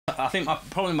I think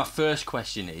probably my first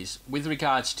question is with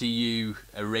regards to you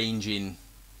arranging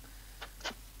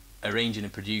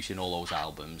and producing all those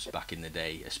albums back in the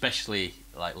day, especially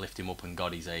like Lift Him Up and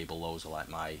God Is Able. Those are like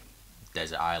my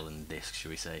desert island discs,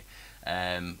 should we say.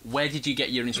 Where did you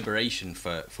get your inspiration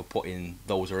for putting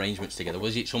those arrangements together?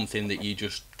 Was it something that you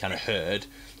just kind of heard,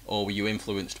 or were you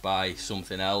influenced by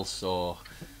something else? Or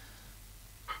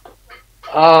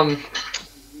all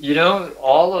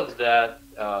of that.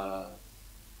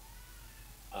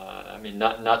 I mean,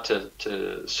 not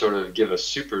to sort of give a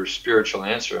super spiritual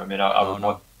answer. I mean, I would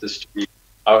want this to be,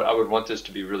 I would want this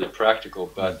to be really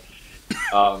practical. But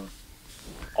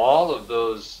all of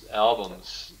those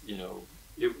albums,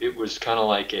 it was kind of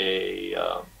like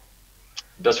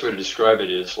best way to describe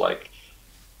it is like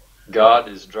God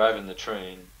is driving the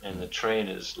train, and the train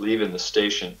is leaving the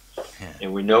station,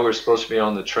 and we know we're supposed to be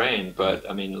on the train, but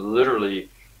I mean, literally,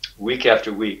 week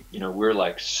after week, we're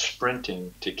like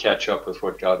sprinting to catch up with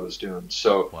what God was doing.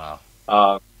 So, wow.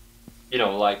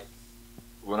 Like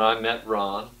when I met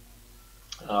Ron,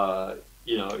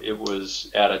 it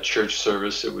was at a church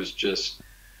service. It was just,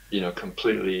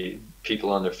 completely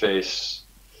people on their face,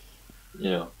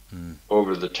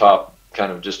 over the top,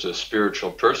 kind of just a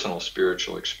personal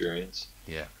spiritual experience.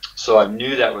 Yeah. So I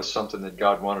knew that was something that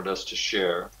God wanted us to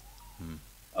share.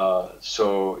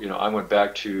 So, I went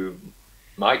back to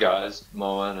my guys,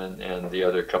 Moen and the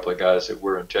other couple of guys that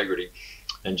were Integrity,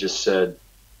 and just said,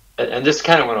 and this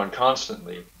kind of went on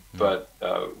constantly, but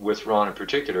with Ron in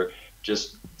particular,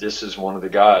 just this is one of the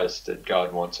guys that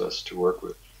God wants us to work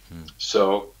with.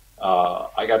 So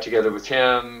I got together with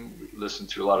him, listened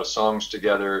to a lot of songs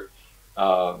together.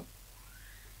 I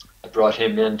brought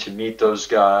him in to meet those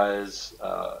guys,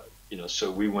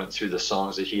 so we went through the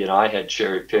songs that he and I had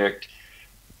cherry picked.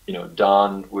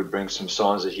 Don would bring some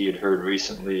songs that he had heard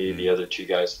recently, the other two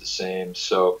guys the same.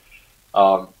 So,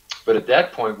 but at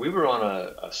that point, we were on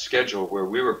a schedule where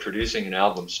we were producing an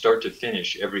album start to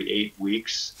finish every 8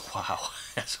 weeks. Wow,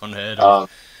 that's unheard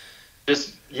of.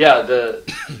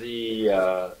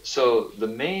 So the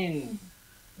main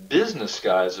business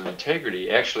guys of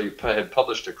Integrity actually had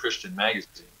published a Christian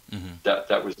magazine.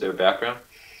 That was their background.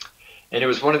 And it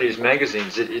was one of these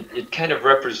magazines. It kind of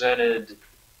represented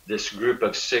this group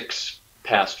of 6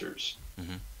 pastors.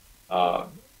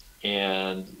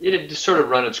 And it had just sort of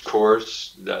run its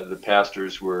course. The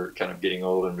pastors were kind of getting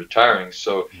old and retiring.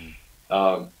 So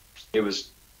it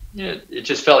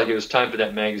just felt like it was time for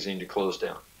that magazine to close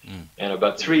down. And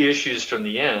about 3 issues from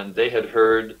the end, they had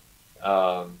heard,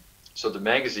 so the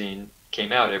magazine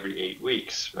came out every 8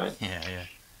 weeks, right? Yeah.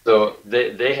 So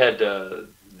they had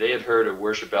heard a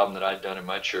worship album that I'd done in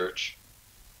my church,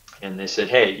 and they said,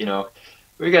 hey,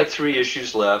 we got 3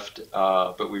 issues left,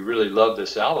 but we really love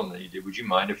this album that you did. Would you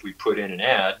mind if we put in an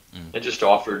ad and just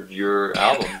offered your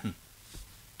album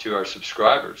to our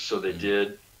subscribers? So they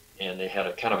did, and they had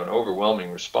a kind of an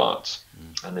overwhelming response.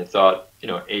 And they thought,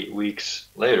 8 weeks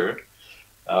later,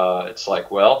 it's like,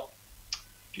 well,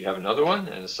 do you have another one?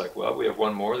 And it's like, well, we have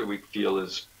one more that we feel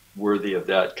is worthy of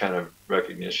that kind of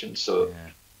recognition. So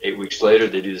 8 weeks later,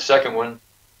 they do the second one,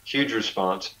 huge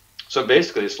response. So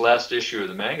basically, it's the last issue of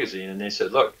the magazine, and they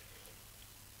said, look,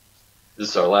 this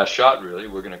is our last shot, really.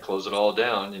 We're going to close it all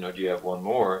down. Do you have one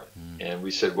more? And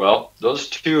we said, well, those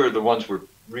 2 are the ones we're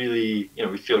really,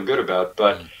 we feel good about.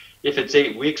 But if it's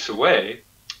 8 weeks away,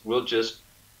 we'll just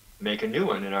make a new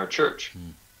one in our church.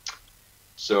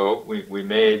 So we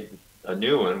made a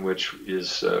new one, which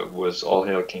was All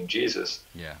Hail King Jesus.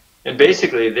 Yeah. And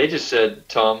basically, they just said,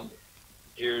 Tom,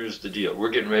 here's the deal. We're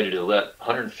getting ready to let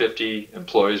 150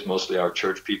 employees, mostly our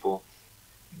church people,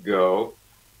 go.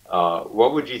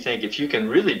 What would you think if you can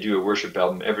really do a worship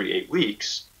album every 8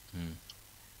 weeks,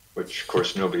 which, of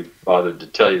course, nobody bothered to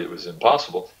tell you that it was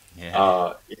impossible.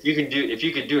 If you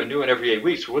could do a new one every 8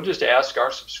 weeks, we'll just ask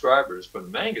our subscribers from the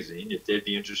magazine if they'd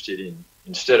be interested in,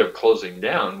 instead of closing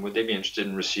down, would they be interested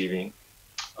in receiving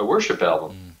a worship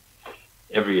album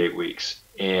every 8 weeks?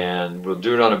 And we'll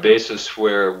do it on a basis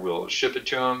where we'll ship it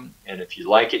to them, and if you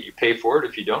like it, you pay for it.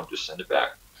 If you don't, just send it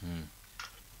back.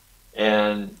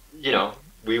 And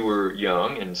we were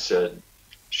young and said,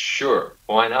 sure,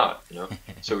 why not?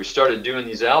 So we started doing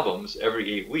these albums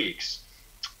every 8 weeks,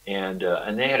 and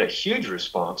they had a huge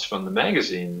response from the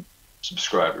magazine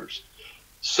subscribers.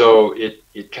 So it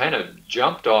kind of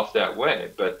jumped off that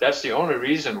way. But that's the only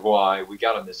reason why we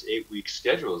got on this 8-week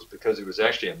schedule, is because it was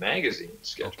actually a magazine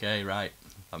schedule. Okay, right.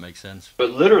 That makes sense.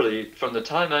 But literally, from the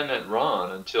time I met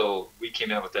Ron until we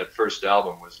came out with that first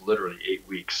album was literally 8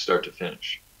 weeks, start to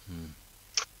finish.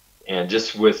 And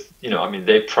just with,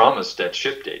 they promised that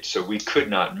ship date, so we could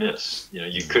not miss.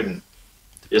 You couldn't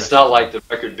it's not like the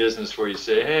record business where you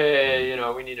say, hey, you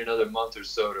know, we need another month or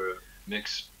so to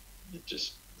mix.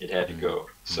 It had to go.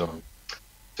 So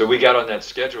we got on that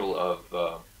schedule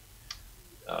of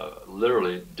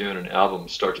literally doing an album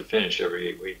start to finish every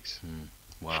 8 weeks.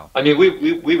 Wow. I mean,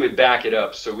 we would back it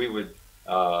up. So we would,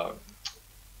 so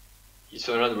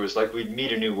in other words, like we'd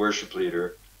meet a new worship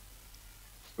leader.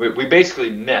 We basically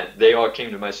met. They all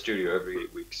came to my studio every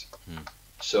 8 weeks.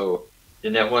 So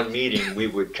in that one meeting, we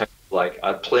would kind of like,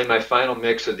 I'd play my final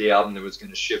mix of the album that was going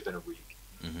to ship in a week.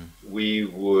 We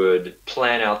would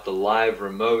plan out the live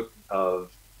remote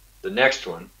of the next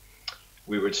one.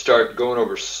 We would start going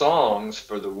over songs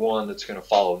for the one that's going to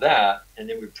follow that, and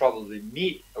then we'd probably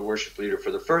meet a worship leader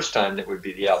for the first time that would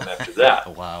be the album after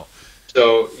that. Wow.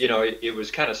 So, you know, it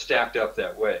was kind of stacked up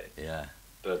that way. Yeah.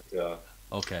 But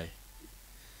okay.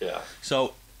 Yeah.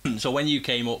 So when you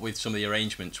came up with some of the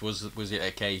arrangements, was it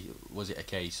a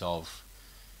case of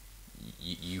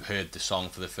you heard the song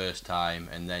for the first time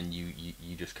and then you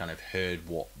just kind of heard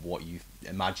what you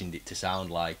imagined it to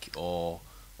sound like, or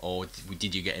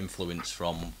did you get influence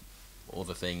from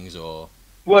other things, or?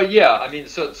 Well, yeah. I mean,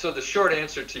 so the short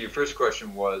answer to your first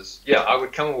question was, yeah, I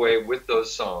would come away with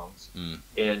those songs,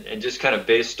 and just kind of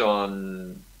based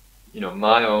on, you know,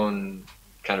 my own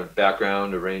kind of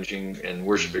background, arranging and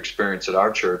worship experience at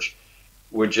our church,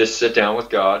 would just sit down with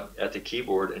God at the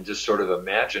keyboard and just sort of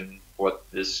imagine what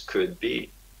this could be.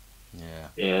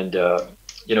 Yeah. And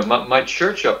you know, my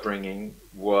church upbringing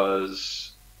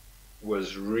was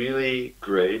really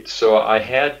great. So I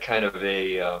had kind of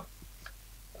a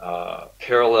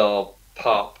parallel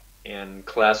pop and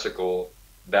classical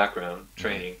background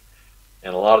training,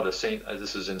 and a lot of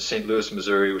this is in St. Louis,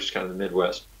 Missouri, which is kind of the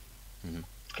Midwest.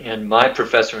 And my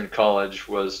professor in college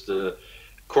was the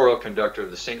choral conductor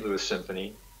of the St. Louis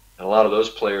Symphony, and a lot of those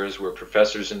players were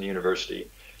professors in the university.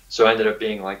 So I ended up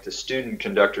being like the student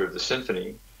conductor of the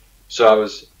symphony. So I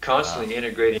was constantly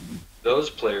integrating those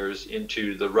players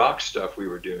into the rock stuff we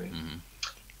were doing.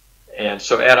 And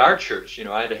so at our church, you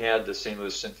know, I had the St.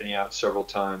 Louis Symphony out several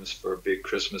times for big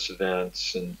Christmas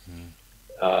events and,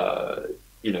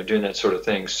 you know, doing that sort of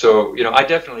thing. So, you know, I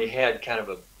definitely had kind of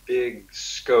a big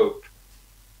scope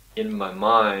in my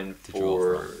mind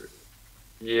for,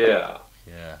 yeah.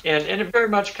 And it very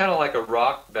much kind of like a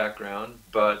rock background,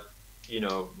 but, you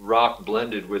know, rock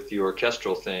blended with the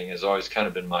orchestral thing has always kind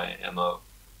of been my MO.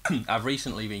 I've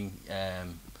recently been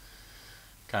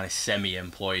kind of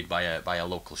semi-employed by a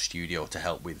local studio to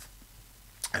help with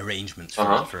arrangements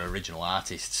for original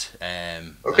artists.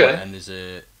 Okay. And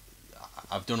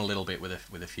I've done a little bit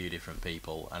with a few different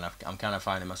people, and I'm kind of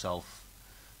finding myself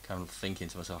kind of thinking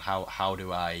to myself, how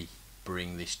do I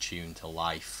bring this tune to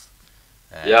life?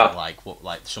 Like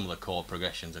some of the chord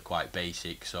progressions are quite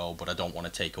basic, but I don't want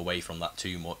to take away from that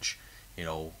too much. You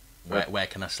know, where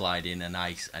can I slide in a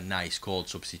nice chord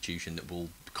substitution that will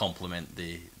complement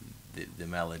the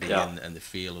melody and the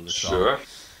feel of the song? Sure.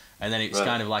 And then it's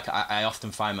kind of like I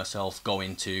often find myself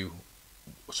going to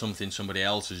something somebody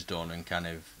else has done and kind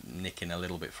of nicking a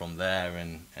little bit from there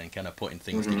and kind of putting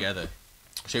things together.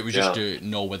 So it was just to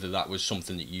know whether that was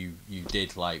something that you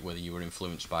did, like whether you were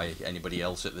influenced by anybody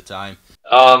else at the time.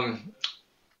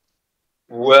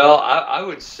 Well, I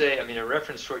would say, I mean, in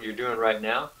reference to what you're doing right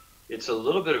now, it's a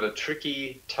little bit of a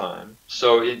tricky time.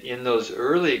 So in those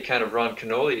early kind of Ron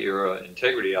Canoli era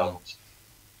Integrity albums,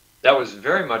 that was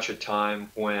very much a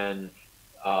time when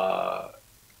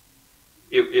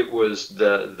it was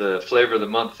the flavor of the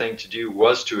month thing to do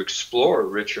was to explore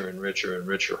richer and richer and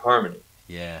richer harmony.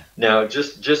 Yeah. Now,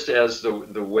 just as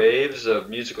the waves of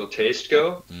musical taste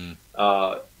go,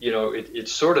 you know,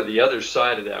 it's sort of the other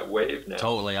side of that wave now.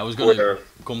 Totally. I was going to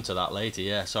come to that later.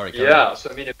 Yeah. Sorry. Yeah.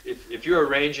 So I mean, if you're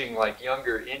arranging like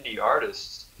younger indie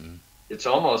artists, it's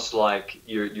almost like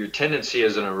your tendency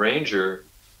as an arranger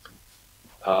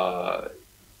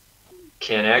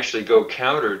can actually go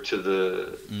counter to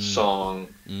the song.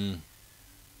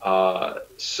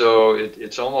 So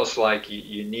it's almost like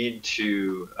you need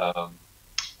to.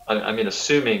 I mean,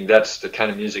 assuming that's the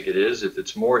kind of music it is, if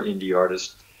it's more indie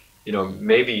artist, you know,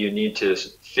 maybe you need to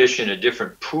fish in a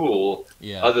different pool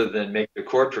other than make the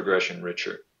chord progression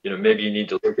richer. You know, maybe you need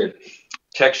to look at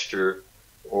texture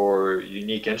or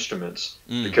unique instruments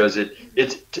because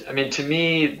it's. I mean, to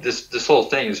me, this whole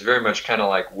thing is very much kind of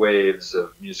like waves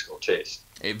of musical taste.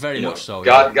 It very much so.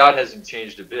 God hasn't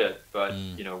changed a bit, but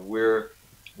you know, we're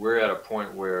at a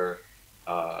point where.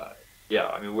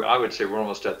 I mean, I would say we're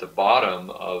almost at the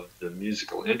bottom of the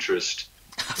musical interest.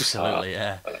 Absolutely,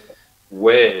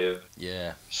 wave.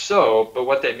 Yeah. So, but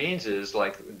what that means is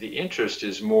like the interest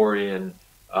is more in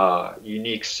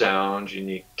unique sounds,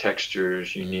 unique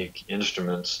textures, unique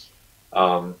instruments,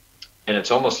 And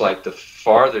it's almost like the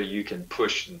farther you can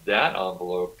push that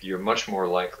envelope, you're much more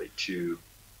likely to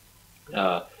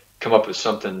come up with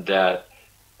something that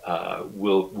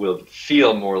will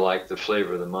feel more like the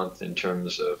flavor of the month in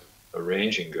terms of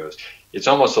arranging goes. It's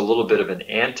almost a little bit of an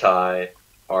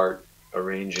anti-art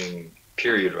arranging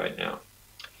period right now.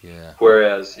 Yeah.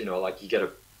 Whereas, like you get a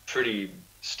pretty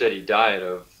steady diet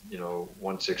of,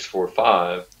 1, 6, 4,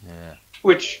 5, Yeah.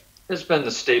 which has been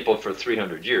the staple for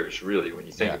 300 years, really, when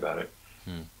you think Yeah. about it.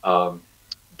 Hmm.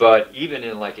 But even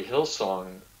in like a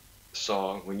song,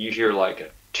 when you hear like a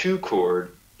 2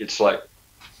 chord, it's like,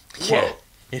 Yeah. whoa.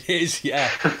 It is. Yeah.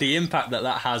 The impact that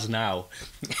has now.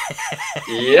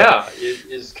 Yeah, it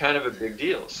is kind of a big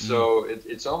deal. Mm. So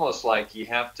it's almost like you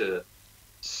have to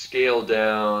scale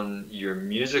down your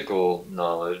musical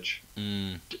knowledge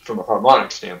Mm. from a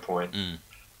harmonic standpoint. Mm.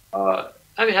 Uh,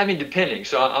 I mean, depending.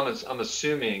 So I'm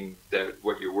assuming that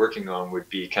what you're working on would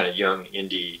be kind of young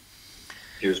indie.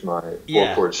 Here's my four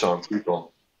Yeah. chord song people.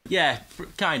 Yeah,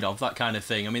 kind of that kind of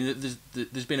thing. I mean,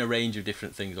 there's been a range of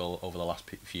different things all over the last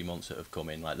few months that have come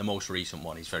in. Like the most recent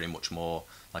one is very much more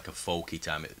like a folky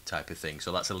type of thing.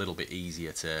 So that's a little bit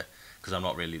easier to, because I'm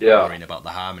not really Yeah. worrying about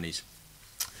the harmonies.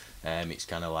 It's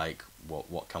kind of like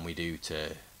what can we do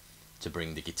to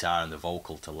bring the guitar and the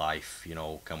vocal to life? You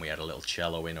know, can we add a little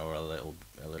cello in, or a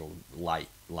little light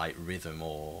rhythm,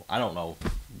 or I don't know,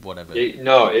 whatever.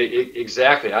 No,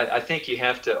 exactly. I think you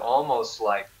have to almost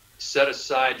like set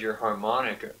aside your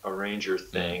harmonic arranger Mm.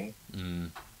 thing,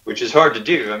 Mm. which is hard to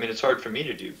do. I mean, it's hard for me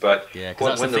to do, but Yeah, because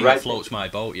that's the when the thing that right floats my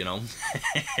boat, you know.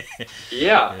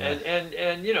 yeah, Yeah.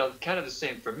 and kind of the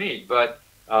same for me. But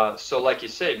so, like you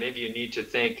say, maybe you need to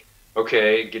think,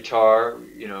 okay, guitar.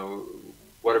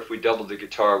 What if we doubled the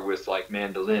guitar with like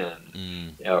mandolin,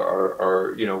 Mm.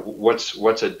 or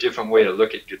what's a different way to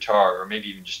look at guitar, or maybe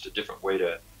even just a different way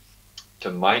to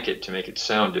mic it to make it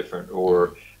sound different,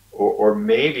 Mm. or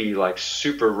maybe like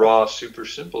super raw, super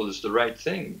simple is the right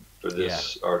thing for Yeah.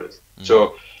 this artist. Mm.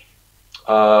 So,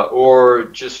 or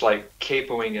just like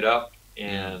capoing it up Mm.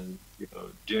 and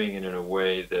doing it in a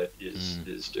way that Mm.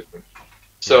 is different. Yeah.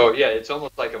 So yeah, it's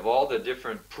almost like of all the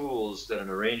different pools that an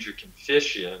arranger can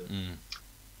fish in,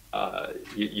 Mm.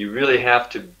 you really have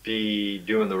to be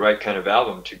doing the right kind of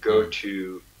album to go Mm.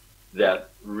 to that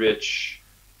rich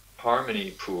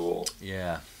harmony pool.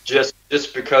 Yeah.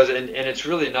 Just because, and it's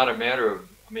really not a matter of,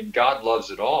 I mean, God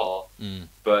loves it all, Mm.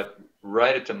 but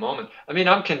right at the moment, I mean,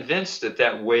 I'm convinced that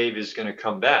that wave is going to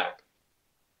come back.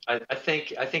 I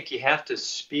think you have to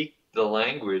speak the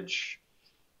language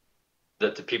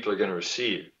that the people are going to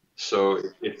receive. So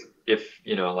if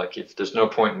like if there's no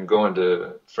point in going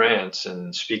to France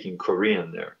and speaking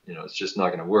Korean there, it's just not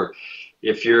going to work.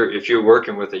 If you're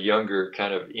working with a younger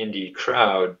kind of indie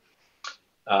crowd,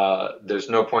 there's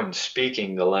no point in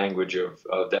speaking the language of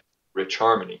that rich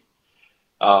harmony.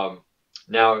 Um,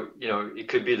 Now, it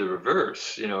could be the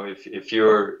reverse. If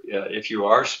you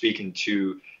are speaking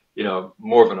to,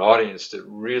 more of an audience that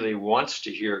really wants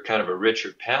to hear kind of a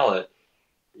richer palette,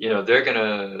 they're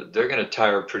gonna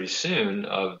tire pretty soon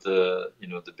of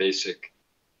the basic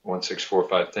 1, 6, 4,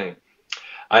 5 thing.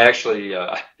 I actually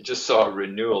just saw a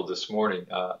renewal this morning.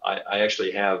 I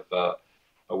actually have a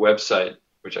website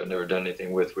which I've never done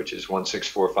anything with, which is 1, 6,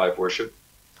 4, 5 worship.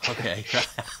 Okay.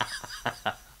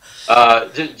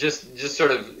 Just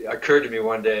sort of occurred to me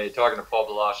one day talking to Paul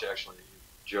Balash, actually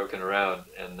joking around,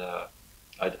 and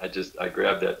I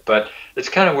grabbed that. But it's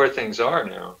kind of where things are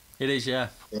now. It is, yeah.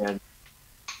 And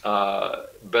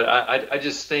but I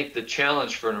just think the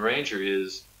challenge for an arranger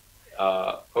is,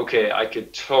 okay, I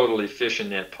could totally fish in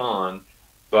that pond,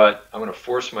 but I'm going to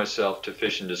force myself to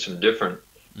fish into some different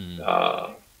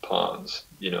Mm. ponds,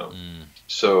 Mm.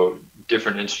 so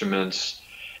different instruments.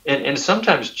 And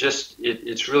sometimes just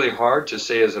it's really hard to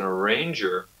say as an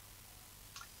arranger,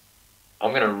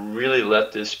 I'm going to really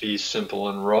let this be simple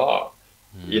and raw.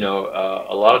 Mm.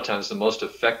 A lot of times the most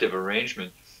effective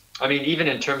arrangement, I mean, even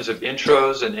in terms of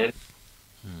intros and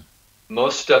Mm.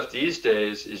 most stuff these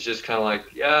days is just kind of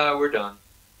like, yeah, we're done.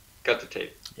 Cut the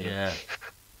tape. Yeah.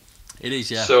 It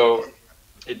is, yeah. So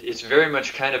it's very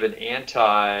much kind of an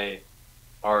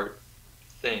anti-art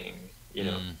thing,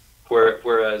 Mm.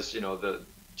 whereas,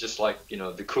 just like,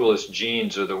 the coolest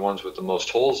jeans are the ones with the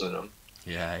most holes in them.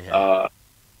 Yeah, yeah.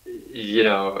 You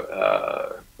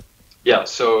know, yeah.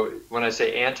 So when I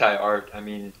say anti-art, I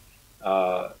mean,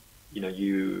 the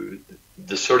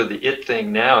sort of the it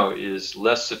thing now is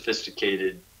less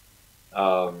sophisticated.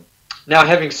 Now,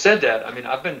 having said that, I mean,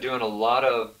 I've been doing a lot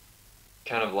of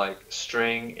kind of like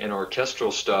string and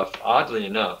orchestral stuff. Oddly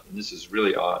enough, and this is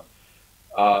really odd,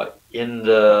 in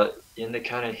the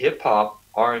kind of hip hop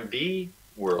R&B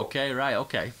world. Okay, right,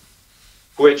 okay.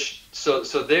 Which so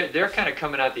they're kind of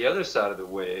coming out the other side of the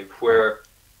wave where,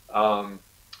 um,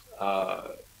 uh,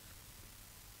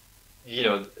 you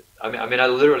know, I mean, I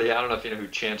don't know if you know who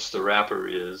Chance the Rapper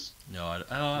is, No, I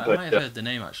but might have heard the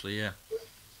name actually. Yeah.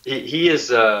 he's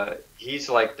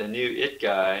like the new it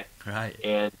guy, Right.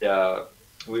 and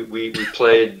we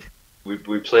played we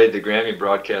played the Grammy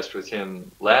broadcast with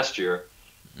him last year,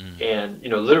 Mm. and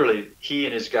literally he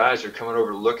and his guys are coming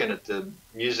over looking at the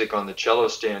music on the cello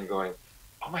stand, going,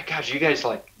 "Oh my gosh, you guys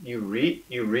like you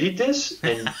read this,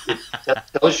 and that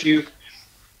tells you."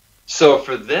 So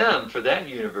for them, for that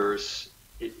universe,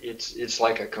 it's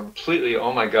like a completely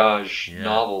oh my gosh Yeah.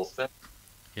 novel thing,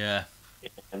 Yeah.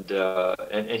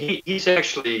 and he's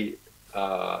actually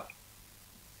uh,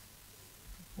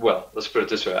 well, let's put it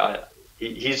this way,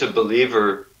 he's a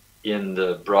believer in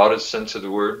the broadest sense of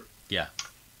the word. Yeah.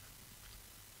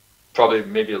 Probably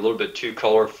maybe a little bit too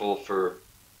colorful for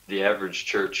the average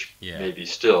church, Yeah. maybe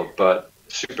still, but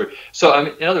super. So I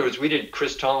mean, in other words, we did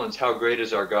Chris Tomlin's "How Great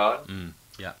Is Our God"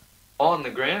 Yeah. on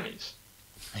the Grammys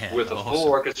Yeah. with a full Awesome.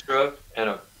 orchestra and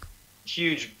a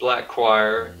huge black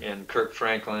choir Mm. and Kirk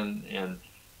Franklin, and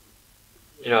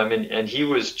I mean, and he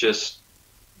was just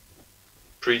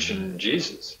preaching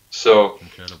Jesus. So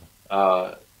Incredible.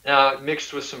 now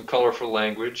mixed with some colorful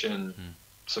language and Mm.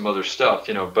 some other stuff,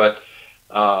 but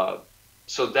uh,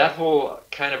 so that whole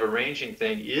kind of arranging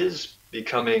thing is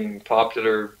becoming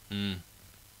popular Mm.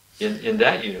 in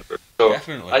that universe. So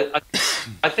Definitely.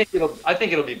 I think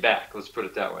it'll be back. Let's put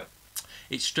it that way.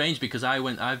 It's strange because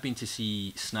I've been to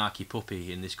see Snarky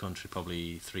Puppy in this country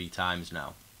probably 3 times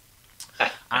now.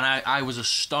 And I was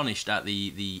astonished at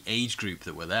the age group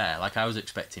that were there. Like, I was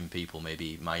expecting people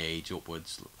maybe my age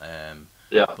upwards.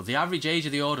 Yeah. But the average age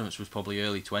of the audience was probably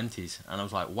early 20s. And I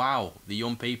was like, wow, the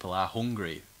young people are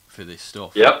hungry for this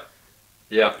stuff. Yep.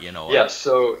 Yeah. You know? Yeah.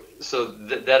 So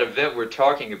that event we're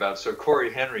talking about. So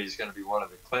Corey Henry is going to be one of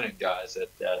the clinic guys at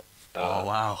that. Oh,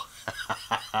 wow.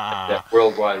 That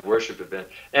worldwide worship event,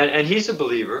 and he's a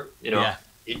believer. Yeah.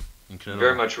 He, Incredible.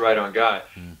 very much right on guy.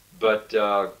 Mm. But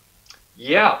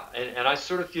yeah, and I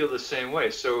sort of feel the same way.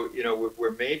 So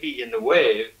we're maybe in the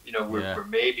wave. We're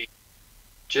maybe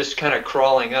just kind of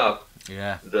crawling up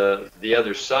Yeah. the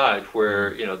other side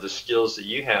where the skills that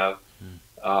you have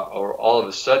are all of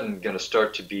a sudden going to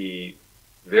start to be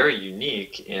very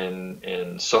unique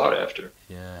and sought after.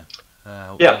 Yeah.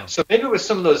 Yeah. So maybe with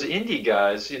some of those indie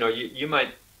guys, you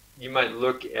might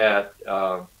look at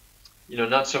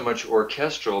not so much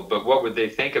orchestral, but what would they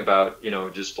think about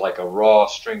just like a raw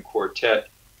string quartet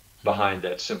behind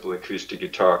that simple acoustic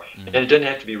guitar, and it doesn't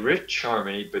have to be rich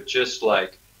harmony, but just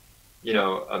like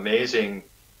amazing.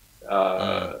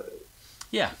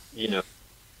 Yeah.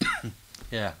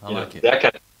 Yeah, I like it. that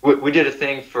kind of. We did a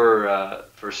thing for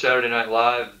Saturday Night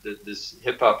Live. This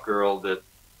hip hop girl that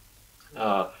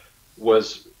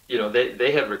was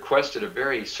they had requested a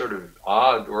very sort of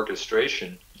odd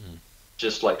orchestration,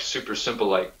 just like super simple,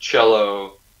 like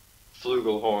cello,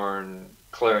 flugelhorn,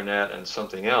 clarinet, and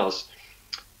something else.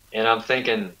 And I'm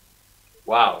thinking,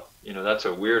 wow, that's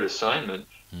a weird assignment.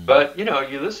 But you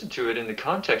listen to it in the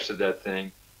context of that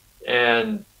thing,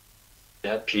 and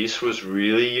that piece was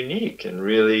really unique and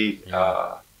really.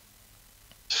 I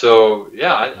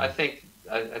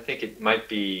think it might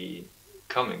be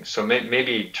coming. So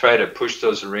maybe try to push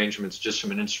those arrangements just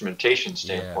from an instrumentation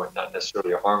standpoint, not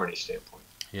necessarily a harmony standpoint.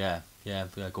 Yeah,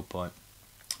 good point.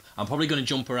 I'm probably going to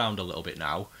jump around a little bit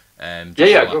now. Go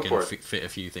I for can it. fit a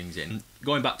few things in.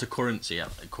 Going back to current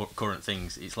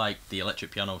things, it's like the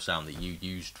electric piano sound that you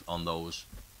used on those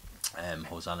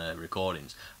Hosanna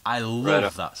recordings. I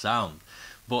love that sound.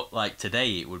 But like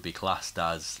today, it would be classed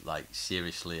as like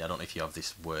seriously. I don't know if you have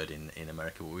this word in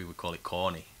America, but we would call it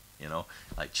corny.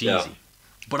 Like cheesy. Yeah.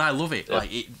 But I love it. Yeah. Like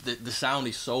the sound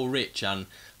is so rich, and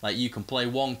like you can play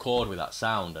one chord with that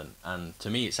sound, and to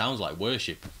me, it sounds like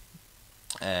worship.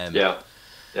 Yeah.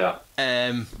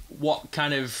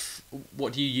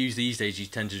 What do you use these days? Do you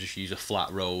tend to just use a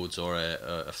flat Rhodes or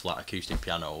a flat acoustic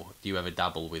piano? Do you ever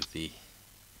dabble with the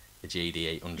JD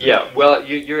 800? Yeah. Well,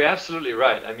 you're absolutely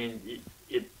right. I mean,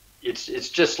 it's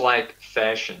just like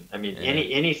fashion. I mean,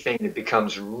 anything that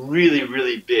becomes really,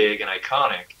 really big and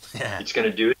iconic, it's going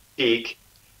to do its peak,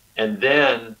 and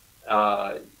then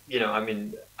I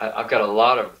mean, I've got a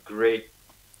lot of great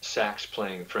sax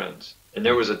playing friends, and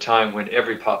there was a time when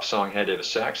every pop song had to have a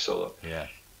sax solo. Yeah.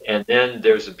 And then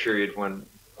there's a period when,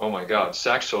 oh my God,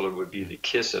 sax solo would be the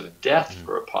kiss of death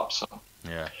for a pop song.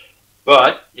 Yeah.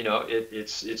 But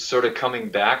it's sort of coming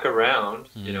back around,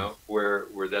 where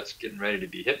that's getting ready to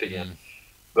be hip again.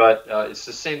 But it's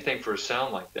the same thing for a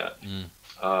sound like that.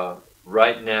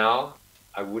 Right now,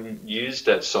 I wouldn't use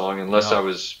that song unless I No.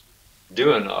 was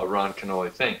doing a Ron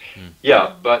Canoli thing. Mm.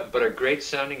 Yeah, but a great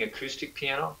sounding acoustic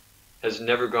piano has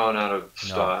never gone out of No.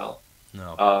 style.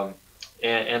 No.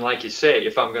 And like you say,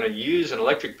 if I'm going to use an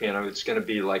electric piano, it's going to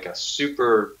be like a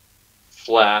super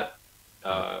flat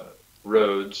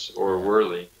Rhodes or Yeah.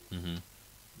 Whirly, Mm-hmm.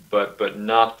 but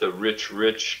not the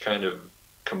rich kind of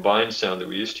combined sound that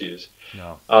we used to use.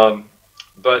 No.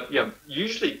 But yeah,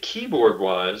 usually keyboard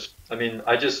wise, I mean,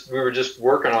 we were just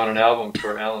working on an album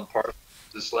for Alan Parsons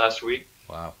this last week,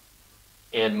 Wow.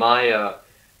 and my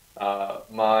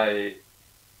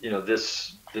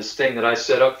this thing that I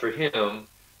set up for him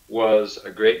was a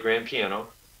great grand piano,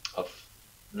 of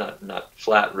not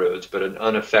flat Rhodes, but an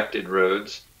unaffected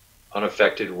Rhodes,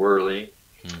 unaffected Whirly,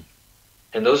 Mm.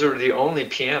 and those are the only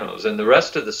pianos, and the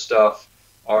rest of the stuff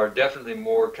are definitely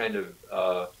more kind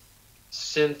of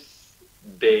synth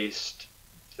based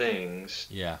things.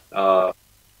 Yeah.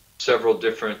 Several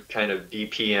different kind of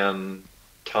BPM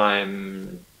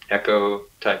time echo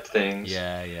type things.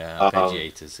 Yeah. Yeah.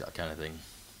 Arpeggiators, that kind of thing.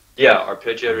 Yeah,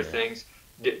 arpeggiator Yeah. things.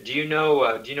 Do you know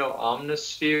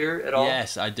Omnisphere at all?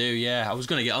 Yes, I do. Yeah, I was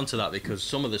going to get onto that because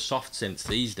some of the soft synths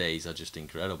these days are just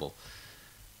incredible.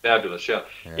 Fabulous, yeah.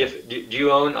 Yeah. Do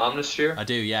you own Omnisphere? I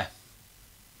do. Yeah.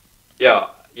 Yeah,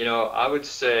 I would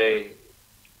say,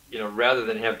 rather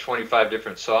than have 25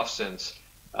 different soft synths,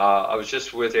 I was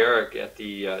just with Eric at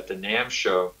the NAMM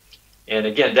show, and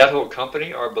again, that whole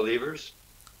company are believers.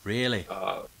 Really.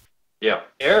 Yeah,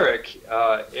 Eric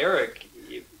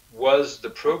was the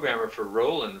programmer for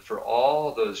Roland for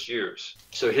all those years.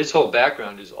 So his whole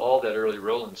background is all that early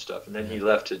Roland stuff, and then he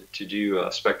left to do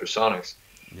Spectrasonics.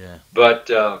 Yeah. But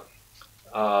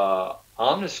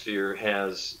Omnisphere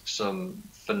has some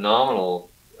phenomenal,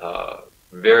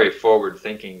 very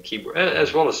forward-thinking keyboard,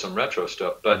 as well as some retro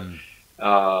stuff. But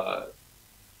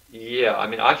yeah, I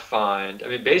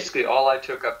mean, basically all I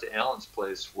took up to Alan's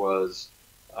place was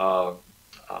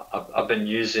I've been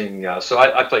using. So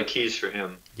I play keys for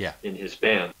him in his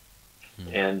band,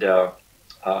 and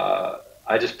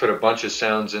I just put a bunch of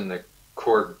sounds in the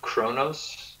Korg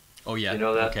Kronos. Oh yeah. You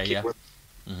know that Okay. keyboard?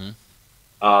 Yeah. Mm-hmm.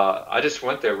 I just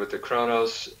went there with the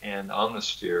Kronos and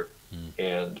Omnisphere,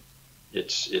 and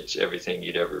it's everything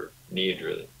you'd ever need,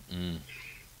 really. Mm.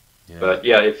 Yeah. But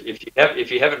yeah,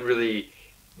 if you haven't really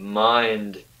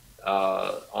mined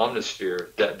Omnisphere,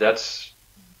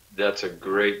 that's a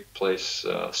great place,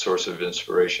 source of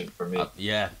inspiration for me.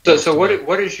 Yeah. So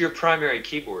what is your primary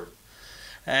keyboard?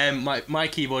 My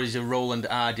keyboard is a Roland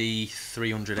RD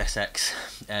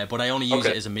 300SX, but I only use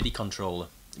it as a MIDI controller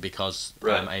because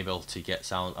I'm able to get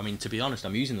sound. I mean, to be honest,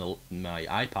 I'm using my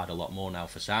iPad a lot more now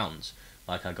for sounds.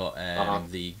 Like I got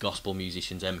the Gospel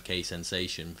Musicians MK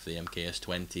Sensation for the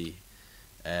MKS20,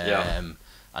 and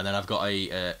then I've got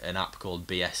an app called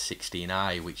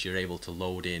BS16i, which you're able to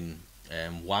load in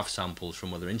WAV samples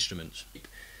from other instruments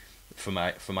for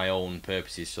my own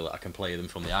purposes, so that I can play them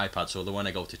from the iPad. So that when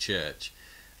I go to church,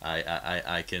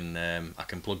 I can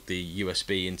plug the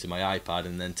USB into my iPad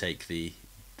and then take the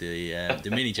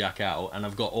mini jack out, and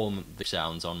I've got all the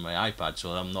sounds on my iPad,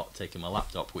 so I'm not taking my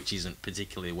laptop, which isn't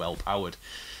particularly well powered.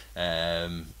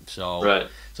 So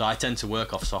I tend to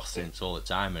work off soft synths all the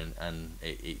time, and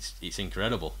it's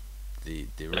incredible the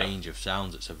range of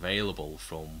sounds that's available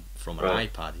from an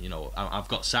iPad. I've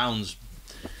got sounds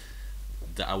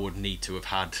that I would need to have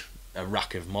had a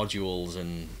rack of modules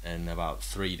and about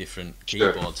 3 different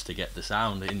keyboards to get the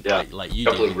sound in, like you did.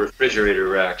 A couple of refrigerator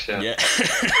racks. Yeah.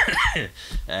 Get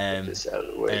this out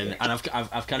of the way. And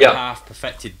I've kind of half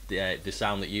perfected the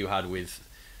sound that you had with.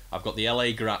 I've got the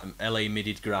LA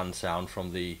midid grand sound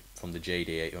from the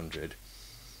JD800.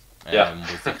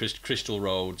 With the Crystal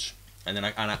Rhodes. And then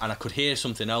I could hear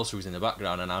something else was in the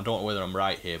background, and I don't know whether I'm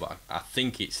right here, but I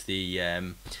think it's the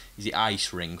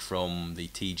ice ring from the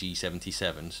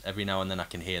TG77s. Every now and then I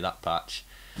can hear that patch.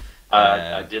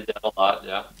 I did that a lot,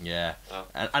 yeah. Yeah,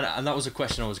 and that was a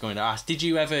question I was going to ask. Did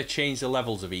you ever change the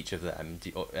levels of each of them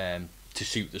to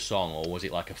suit the song, or was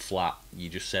it like a flat? You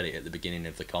just said it at the beginning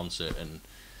of the concert, and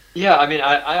yeah, I mean,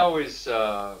 I always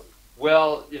the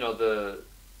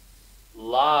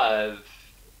live.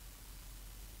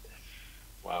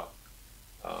 Wow.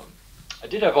 I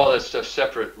did have all that stuff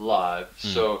separate live,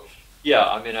 so yeah,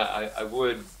 I mean, I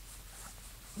would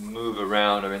move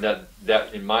around. I mean,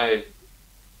 that in my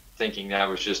thinking, that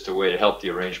was just a way to help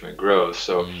the arrangement grow.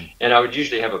 So, and I would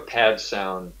usually have a pad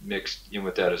sound mixed in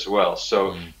with that as well.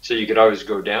 So, so you could always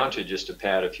go down to just a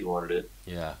pad if you wanted it.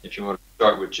 Yeah. If you want to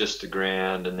start with just the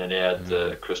grand and then add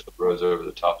the Crystal Rose over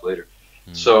the top later.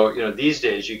 So, these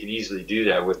days you can easily do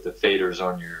that with the faders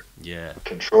on your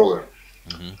controller.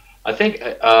 I think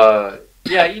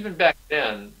yeah, even back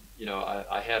then,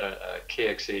 I had a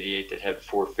KX88 that had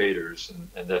 4 faders,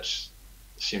 and that's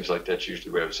seems like that's usually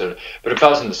the way I would set it. But if I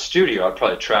was in the studio, I'd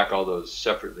probably track all those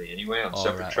separately anyway on All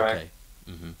separate right. track, Okay.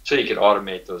 Mhm. so you could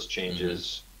automate those Mhm.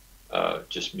 changes,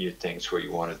 just mute things where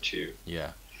you wanted to.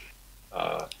 Yeah.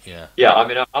 Uh, Yeah. yeah, I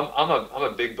mean, I'm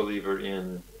a big believer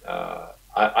in.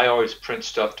 I always print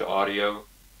stuff to audio,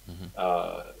 Mhm.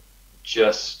 uh,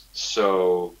 just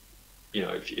so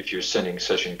if you're sending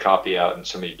session copy out and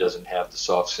somebody doesn't have the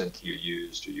soft synth you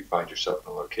used, or you find yourself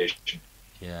in a location,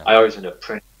 Yeah. I always end up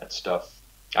printing that stuff.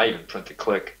 I even print the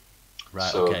click Right.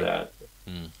 so Okay. that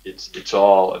Mm. it's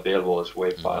all available as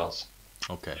WAV Mhm. files.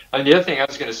 Okay. And the other thing I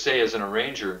was going to say as an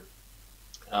arranger,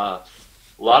 uh,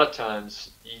 a lot of times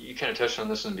you kind of touched on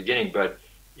this in the beginning, but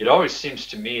it always seems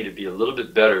to me to be a little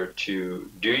bit better to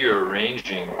do your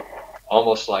arranging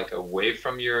almost like away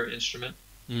from your instrument,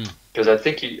 Mm. because I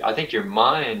think your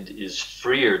mind is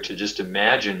freer to just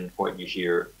imagine what you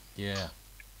hear Yeah.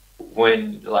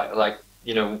 when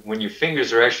when your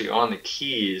fingers are actually on the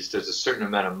keys. There's a certain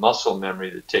amount of muscle memory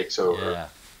that takes over, Yeah.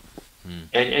 Mm.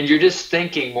 and you're just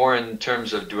thinking more in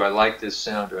terms of, do I like this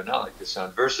sound, do I not like this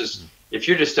sound, versus Mm. if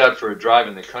you're just out for a drive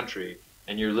in the country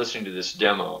and you're listening to this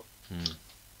demo, Mm.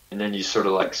 and then you sort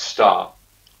of like stop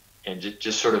and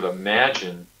just sort of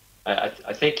imagine.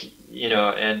 I think,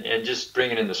 and just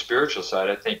bringing in the spiritual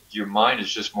side, I think your mind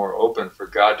is just more open for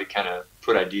God to kind of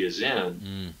put ideas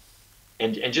in,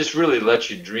 Mm. and just really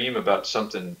let you dream about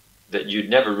something that you'd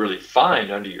never really find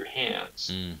under your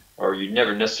hands, Mm. or you'd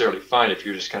never necessarily find if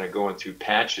you're just kind of going through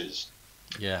patches.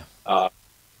 Yeah. Uh,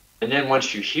 and then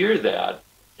once you hear that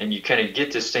and you kind of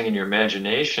get this thing in your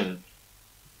imagination,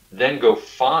 then go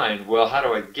find, well, how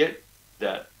do I get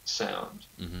that sound?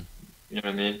 Mhm. You know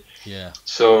what I mean? Yeah.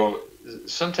 So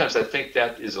sometimes I think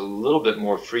that is a little bit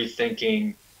more free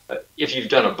thinking. If you've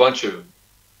done a bunch of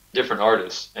different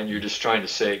artists and you're Mm. just trying to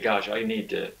say, gosh, I need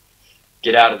to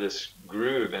get out of this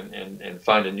groove and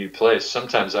find a new place,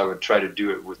 sometimes I would try to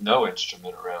do it with no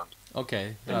instrument around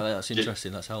Okay. and Oh, that's just,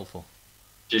 interesting. That's helpful.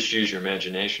 just use your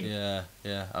imagination. Yeah.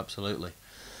 Yeah. Absolutely.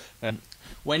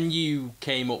 When you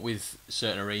came up with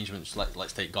certain arrangements, like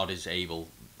let's take God is Able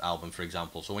album for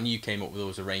example. So when you came up with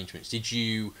those arrangements, did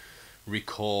you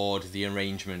record the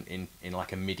arrangement in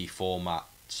like a MIDI format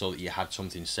so that you had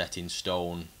something set in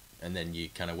stone, and then you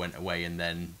kind of went away and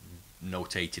then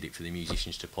notated it for the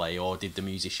musicians to play, or did the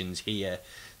musicians hear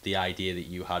the idea that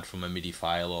you had from a MIDI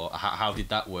file, or how did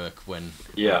that work when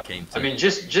Yeah. it came I to? mean,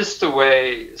 just the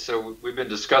way, so we've been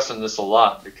discussing this a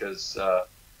lot because,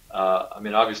 I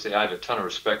mean, obviously I have a ton of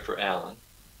respect for Alan,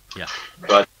 Yeah.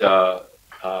 but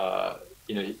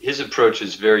his approach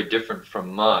is very different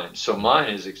from mine. So Mm. mine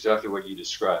is exactly what you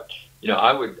described.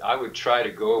 I would try to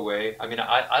go away. I mean,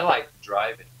 I like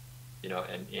driving,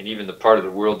 and even the part of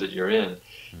the world that you're in,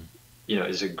 Mm.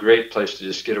 is a great place to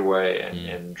just get away and,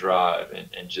 Mm. and drive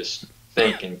and just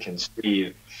think and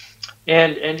conceive,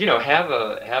 and have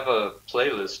a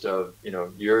playlist of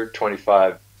your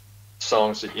 25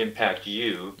 songs that impact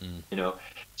you. Mm.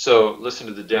 So listen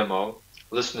to the demo,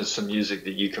 listen to some music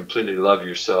that you completely love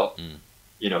yourself,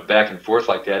 Mm. back and forth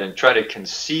like that, and try to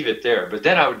conceive it there. But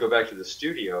then I would go back to the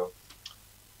studio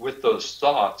with those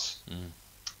thoughts Mm.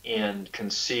 and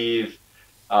conceive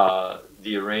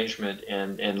the arrangement,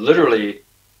 and literally,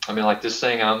 I mean, like this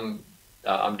thing,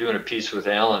 I'm doing a piece with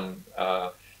Alan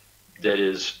that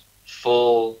is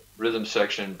full rhythm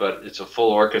section, but it's a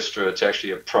full orchestra. It's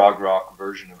actually a prog rock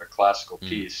version of a classical Mm.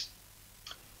 piece.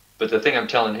 But the thing I'm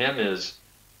telling him is,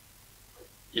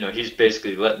 he's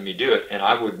basically letting me do it, and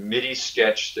I would MIDI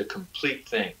sketch the complete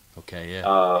thing, Okay. Yeah.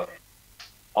 uh,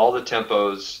 all the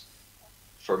tempos.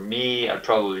 For me, I'd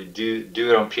probably do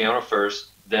it on piano first,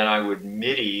 then I would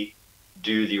MIDI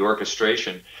do the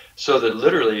orchestration, so that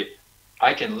literally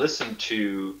I can listen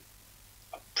to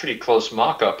a pretty close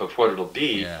mock-up of what it'll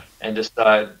be Yeah. and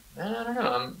decide, I don't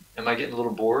know, am I getting a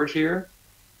little bored here?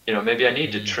 Maybe I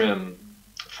need to Mm. trim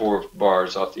 4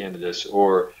 bars off the end of this,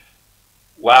 or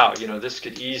wow, this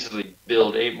could easily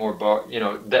build 8 more bars, that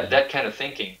Mm. that kind of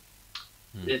thinking.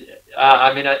 Mm.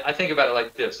 I mean, I think about it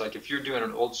like this: like if you're doing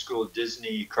an old school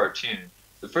Disney cartoon,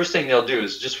 the first thing they'll do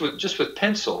is just with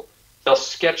pencil, they'll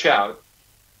sketch out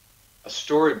a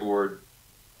storyboard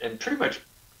and pretty much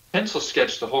pencil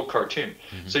sketch the whole cartoon.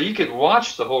 Mhm. So you could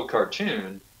watch the whole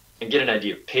cartoon and get an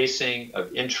idea of pacing,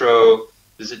 of intro.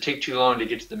 Does it take too long to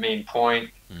get to the main point?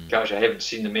 Mm. Gosh, I haven't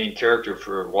seen the main character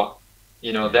for a while.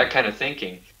 Yeah. That kind of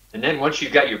thinking. And then once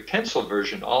you've got your pencil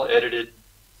version all edited,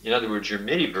 in other words, your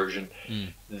MIDI version,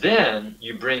 Mm. then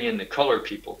you bring in the color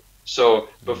people. So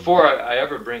Mm. before I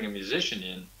ever bring a musician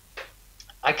in,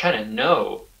 I kind of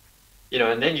know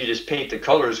and then you just paint the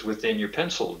colors within your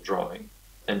pencil drawing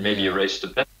and maybe Yeah. erase the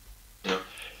pencil, you know.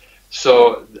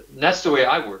 So that's the way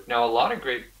I work. Now, a lot of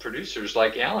great producers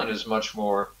like Alan is much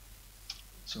more,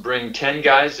 let's bring 10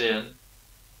 guys in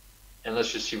and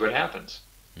let's just see what happens.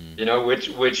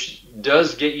 Which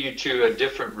does get you to a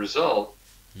different result,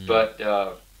 but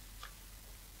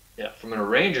yeah, from an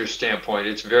arranger standpoint,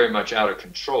 it's very much out of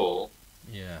control.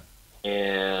 Yeah.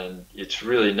 And it's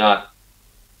really not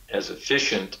as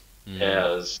efficient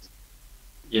as,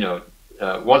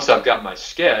 once I've got my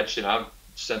sketch and I've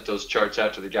sent those charts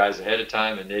out to the guys ahead of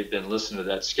time and they've been listening to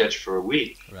that sketch for a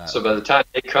week. Right. So by the time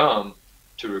they come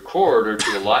to record or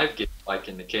to a live gig, like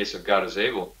in the case of God is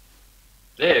Able,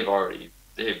 they've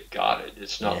got it.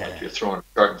 It's not like you're throwing a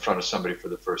chart in front of somebody for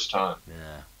the first time.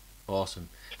 Yeah. Awesome.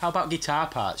 How about guitar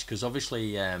parts? Because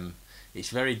obviously it's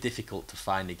very difficult to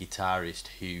find a guitarist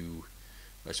who,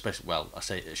 especially, well, I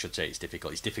should say it's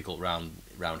difficult. It's difficult round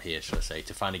here, should I say,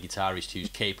 to find a guitarist who's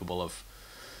capable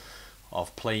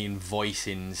of playing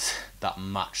voicings that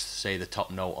match, say, the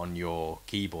top note on your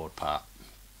keyboard part.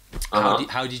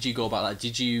 How did you go about that?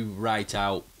 Did you write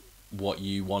out what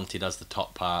you wanted as the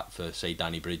top part for, say,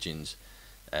 Danny Bridgens,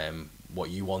 what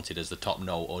you wanted as the top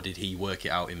note, or did he work it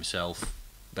out himself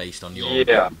based on your...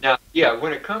 Yeah,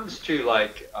 when it comes to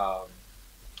like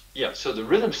so the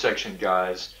rhythm section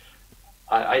guys,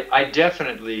 I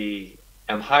definitely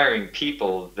am hiring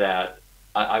people that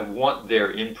I want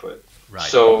their input. Right.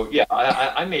 So yeah,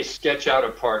 I may sketch out a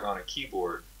part on a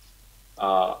keyboard,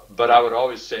 but I would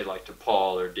always say, like, to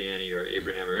Paul or Danny or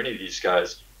Abraham or any of these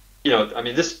guys, I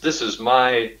mean, this is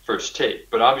my first take,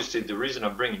 but obviously the reason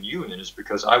I'm bringing you in is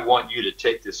because I want you to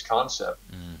take this concept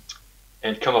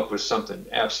and come up with something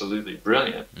absolutely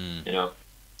brilliant,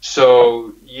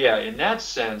 So yeah, in that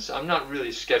sense, I'm not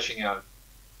really sketching out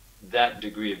that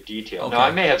degree of detail. Okay. Now,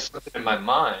 I may have something in my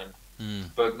mind,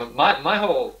 but my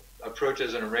whole approach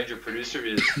as an arranger producer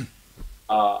is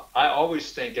I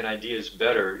always think an idea is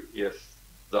better if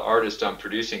the artist I'm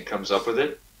producing comes up with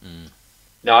it.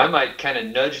 Now, I might kind of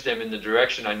nudge them in the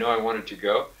direction I know I want it to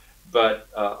go, but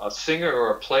a singer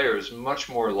or a player is much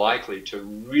more likely to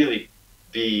really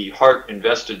be heart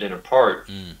invested in a part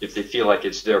if they feel like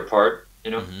it's their part,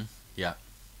 Yeah.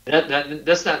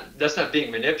 That's not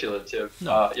being manipulative.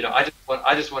 No.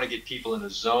 I just want to get people in a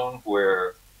zone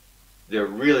where they're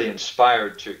really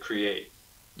inspired to create.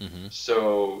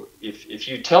 So if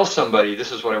you tell somebody,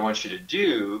 this is what I want you to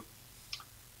do,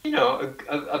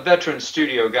 a veteran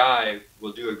studio guy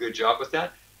will do a good job with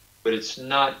that, but it's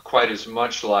not quite as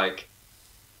much like,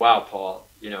 wow, Paul,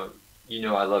 I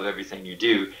love everything you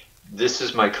do. This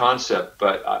is my concept,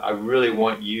 but I really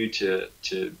want you to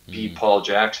be Paul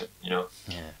Jackson, Yeah.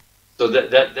 So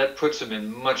that puts them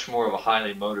in much more of a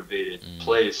highly motivated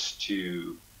place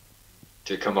to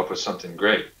come up with something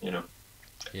great,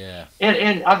 Yeah.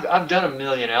 And I've done a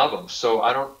million albums, so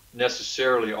I don't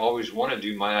necessarily always want to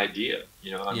do my idea.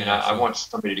 I want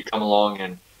somebody to come along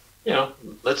and,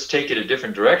 let's take it a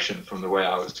different direction from the way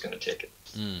I was going to take it.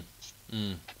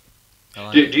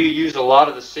 Do you use a lot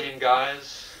of the same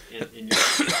guys in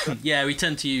your... Yeah, we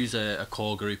tend to use a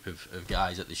core group of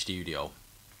guys at the studio.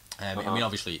 I mean,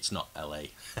 obviously it's not LA,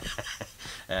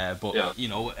 but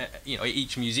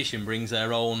each musician brings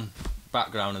their own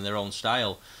background and their own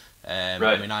style. Right.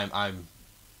 I mean,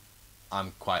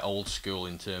 I'm quite old school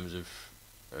in terms of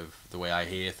the way I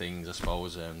hear things, I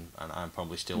suppose, and I'm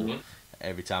probably still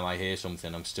every time I hear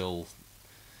something,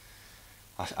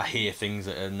 I hear things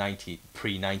that are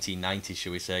pre-1990s,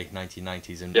 shall we say,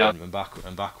 1990s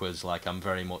and backwards. Like, I'm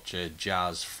very much a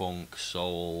jazz, funk,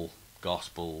 soul,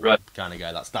 gospel kind of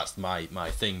guy. That's my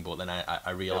thing. But then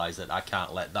I realise that I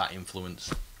can't let that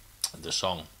influence the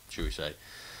song, shall we say.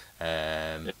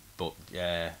 But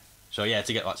yeah. So yeah,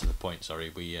 to get back to the point,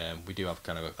 sorry, we do have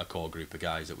kind of a core group of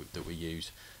guys that we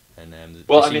use, and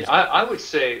well, I mean, I would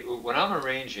say when I'm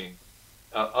arranging,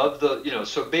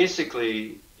 so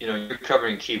basically, you're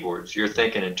covering keyboards. You're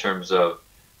thinking in terms of,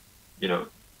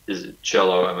 is it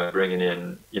cello? Am I bringing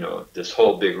in, this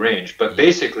whole big range? But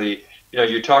basically,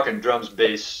 you're talking drums,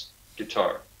 bass,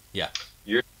 guitar. Yeah.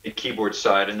 You're the keyboard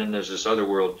side, and then there's this other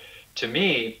world. To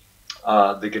me,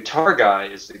 the guitar guy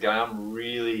is the guy I'm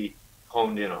really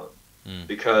honed in on.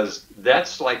 Because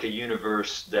that's like a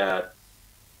universe that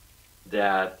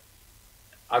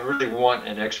I really want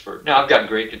an expert. Now, I've got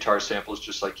great guitar samples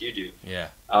just like you do. Yeah.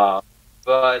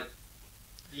 But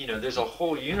there's a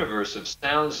whole universe of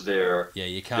sounds there. Yeah,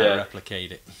 you can't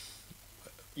replicate it.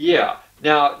 Yeah.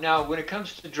 Now, when it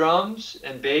comes to drums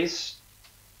and bass,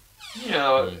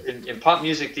 in pop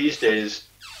music these days,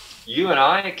 you and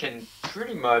I can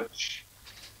pretty much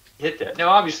hit that. Now,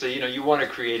 obviously, you want a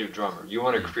creative drummer. You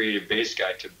want a creative bass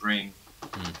guy to bring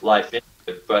life into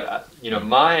it. But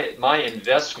my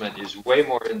investment is way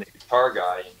more in the guitar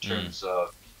guy in terms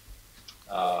of.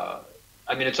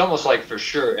 I mean, it's almost like for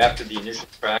sure after the initial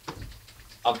track,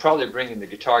 I'm probably bringing the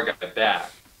guitar guy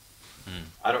back.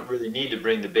 I don't really need to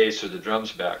bring the bass or the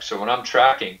drums back. So when I'm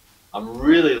tracking, I'm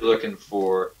really looking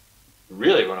for.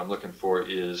 Really, what I'm looking for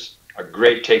is a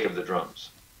great take of the drums.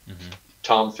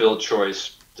 Tom Phil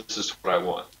choice. This is what I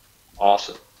want.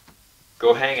 Awesome.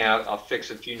 Go hang out. I'll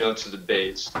fix a few notes of the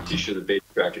bass. Be sure the bass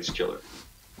track is killer.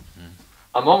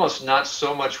 I'm almost not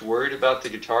so much worried about the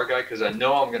guitar guy because I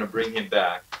know I'm going to bring him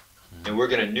back and we're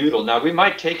going to noodle. Now, we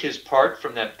might take his part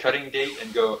from that cutting date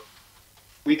and go,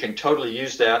 we can totally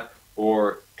use that.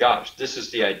 Or, gosh, this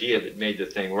is the idea that made the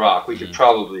thing rock. We could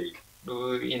probably,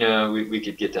 we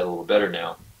could get that a little better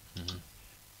now.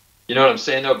 You know what I'm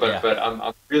saying, though? But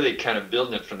I'm really kind of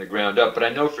building it from the ground up. But I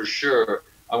know for sure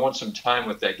I want some time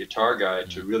with that guitar guy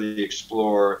to really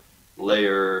explore,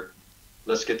 layer,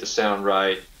 let's get the sound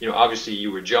right. Obviously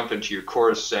you would jump into your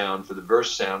chorus sound for the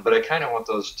verse sound, but I kind of want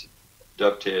those to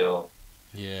dovetail.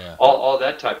 Yeah. All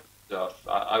that type of stuff.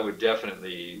 I would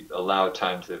definitely allow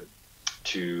time to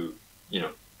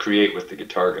create with the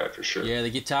guitar guy for sure. Yeah, the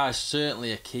guitar is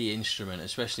certainly a key instrument,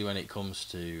 especially when it comes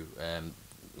to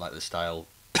like the style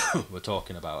we're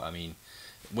talking about. I mean,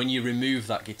 when you remove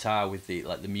that guitar with the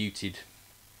muted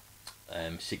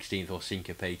 16th or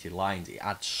syncopated lines, it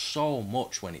adds so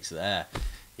much when it's there,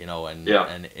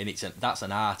 and that's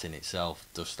an art in itself,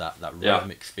 just that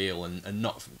rhythmic feel, and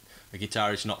not the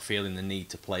guitarist not feeling the need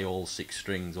to play all 6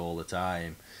 strings all the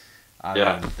time.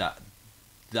 I mean,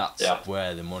 that's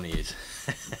where the money is.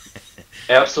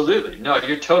 Absolutely. No,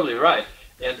 you're totally right.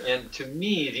 And to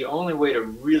me, the only way to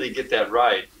really get that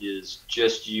right is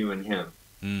just you and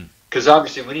him. Because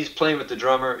obviously when he's playing with the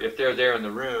drummer, if they're there in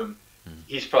the room,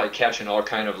 he's probably catching all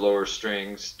kind of lower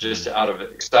strings just out of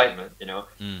excitement,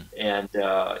 and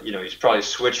he's probably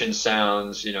switching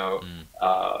sounds,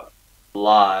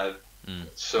 live.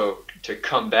 So to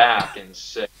come back and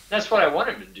say, that's what I want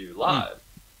him to do live,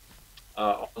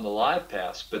 on the live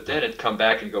pass, but then it'd come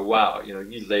back and go, wow,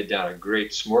 you laid down a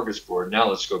great smorgasbord. Now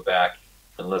let's go back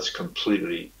and let's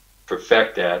completely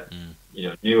perfect that,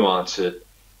 nuance it,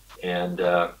 and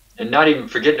not even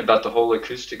forgetting about the whole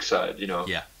acoustic side,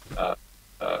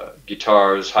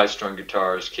 guitars, high-strung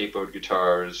guitars, capoed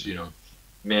guitars,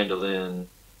 mandolin,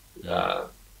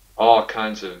 all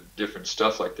kinds of different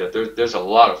stuff like that. There's a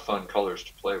lot of fun colors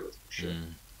to play with, for sure.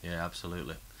 Yeah,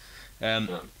 absolutely.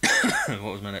 What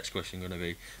was my next question going to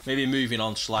be? Maybe moving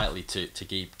on slightly to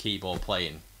keyboard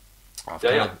playing. I've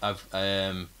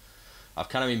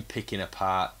kind of been picking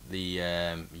apart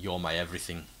the "You're My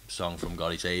Everything" song from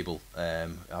God Is Able.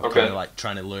 I'm kind of like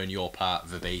trying to learn your part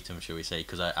verbatim, shall we say?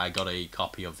 Because I got a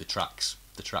copy of the Tracks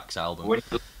album. When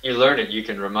you learn it, you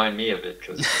can remind me of it,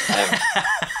 because I haven't.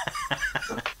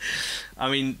 I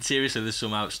mean, seriously, there's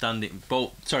some outstanding.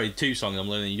 Two songs I'm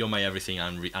learning: "You're My Everything"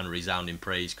 and "Resounding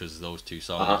Praise," because those two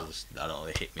songs, I don't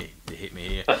know, they hit me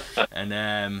here.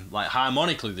 And like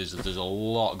harmonically, there's a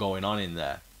lot going on in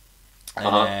there.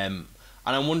 And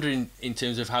I'm wondering, in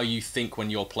terms of how you think when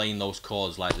you're playing those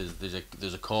chords, like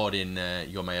there's a chord in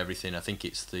 "You're My Everything." I think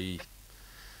it's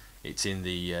in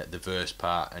the verse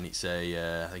part, and it's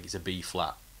I think it's a B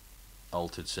flat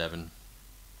altered 7.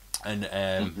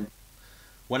 And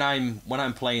when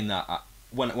I'm playing that,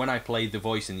 when I play the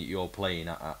voicing that you're playing,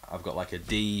 I've got like a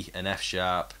D, an F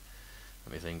sharp.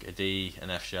 Let me think: a D,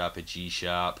 an F sharp, a G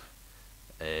sharp,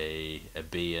 a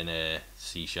B, and a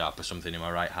C sharp or something in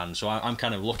my right hand. So I'm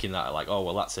kind of looking at it like, oh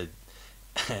well, that's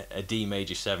a D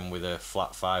major 7 with a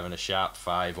flat 5 and a sharp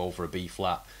 5 over a B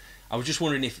flat. I was just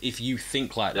wondering if you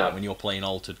think like that when you're playing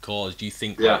altered chords. Do you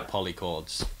think like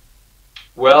polychords?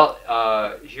 Well,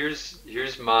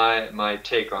 here's my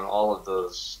take on all of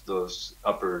those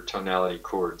upper tonality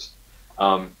chords,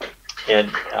 and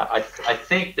I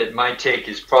think that my take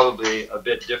is probably a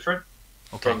bit different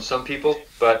from some people,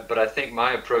 but I think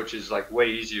my approach is like way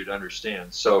easier to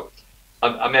understand. So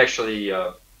I'm actually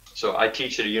so I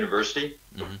teach at a university,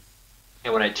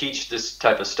 and when I teach this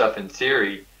type of stuff in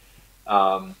theory,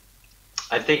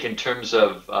 I think in terms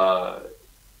of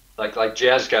like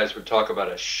jazz guys would talk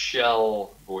about a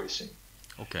shell voicing.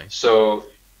 Okay. So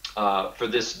for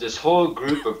this whole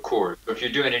group of chords, if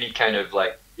you're doing any kind of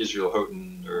like Israel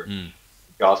Houghton or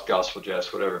gospel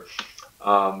jazz, whatever,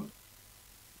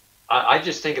 I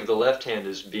just think of the left hand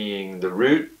as being the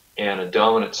root and a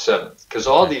dominant 7th, because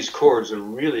all these chords are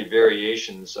really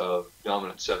variations of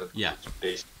dominant 7th. Yeah.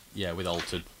 Based. Yeah, with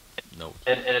altered notes.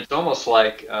 And it's almost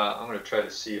like I'm going to try to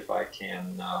see if I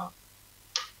can.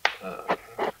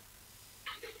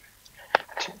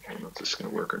 if this is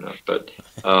going to work or not. But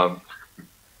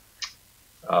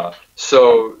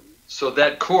so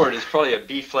that chord is probably a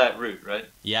B flat root, right?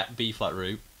 Yeah, B flat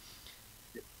root.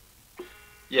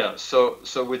 Yeah. So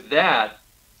with that,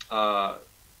 I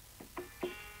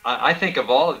think of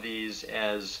all of these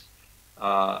as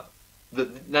now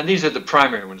these are the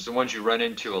primary ones, the ones you run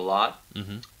into a lot.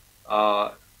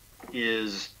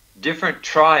 Is different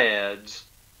triads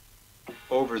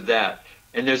over that.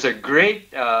 And there's a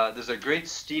great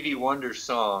Stevie Wonder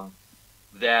song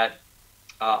that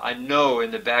I know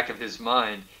in the back of his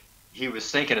mind he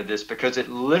was thinking of this, because it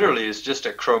literally is just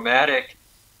a chromatic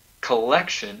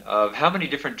collection of how many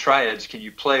different triads can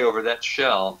you play over that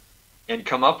shell and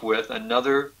come up with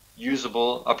another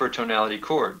usable upper tonality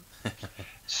chord.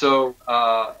 So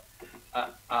I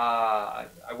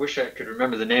wish I could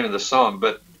remember the name of the song,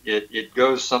 but it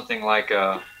goes something like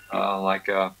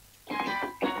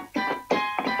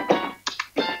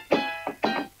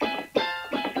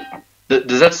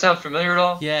does that sound familiar at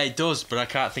all? Yeah, it does, but I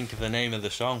can't think of the name of the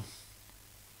song.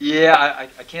 Yeah,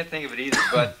 I can't think of it either.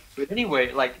 But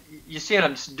anyway, like, you see what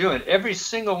I'm doing? Every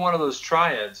single one of those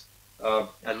triads, I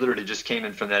literally just came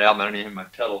in from that album. I don't even have my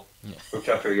pedal hooked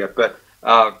up here yet. But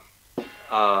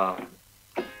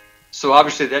so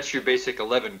obviously that's your basic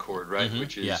 11 chord, right?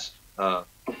 Which is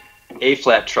A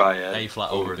flat triad. A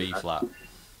flat over B flat.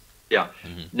 Yeah.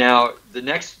 Now the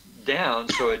next down,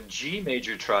 so a G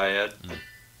major triad.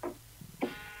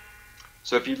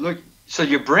 So if you look, so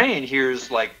your brain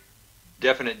hears like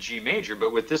definite G major,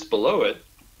 but with this below it,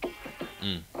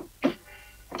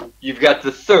 you've got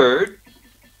the third,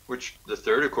 which the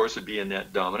third, of course, would be in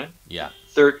that dominant. Yeah.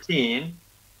 13,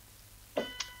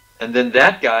 and then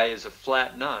that guy is a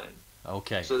flat 9.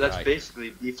 Okay. So that's basically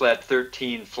B flat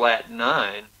 13, flat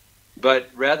 9, but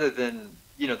rather than,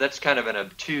 that's kind of an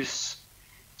obtuse.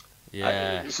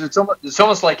 Yeah. So it's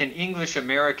almost like an English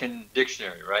American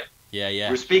dictionary, right? Yeah, yeah.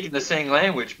 We're speaking the same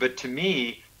language, but to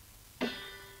me,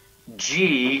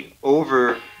 G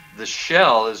over the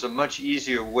shell is a much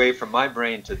easier way for my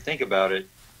brain to think about it.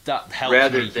 That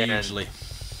helps me hugely.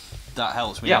 That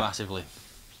helps me massively.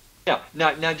 Yeah.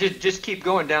 Now just keep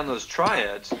going down those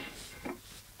triads.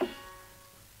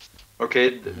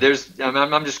 Okay.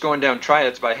 I'm just going down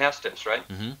triads by half steps, right?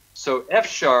 So F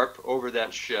sharp over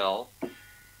that shell.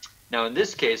 Now in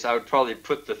this case, I would probably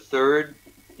put the third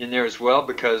in there as well,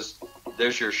 because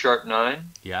there's your sharp 9.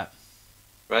 Yeah.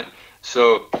 Right?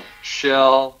 So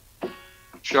shell,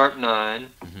 sharp 9,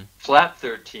 flat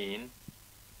 13,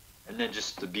 and then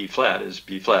just the B flat is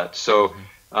B flat. So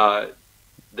the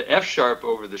F sharp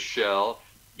over the shell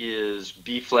is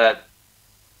B flat,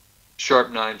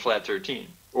 sharp 9, flat 13,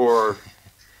 or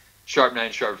sharp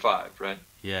 9, sharp 5, right?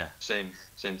 Yeah. Same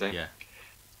thing. Yeah.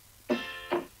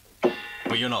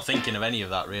 But you're not thinking of any of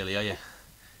that, really, are you?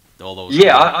 All those.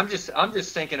 Yeah, I'm just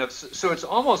thinking of, so it's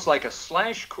almost like a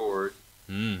slash chord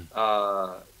in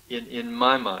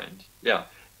my mind. Yeah.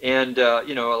 And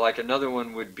like another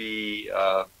one would be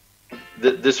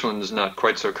this one's not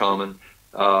quite so common,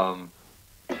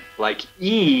 like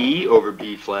E over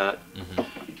B flat.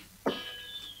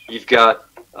 You've got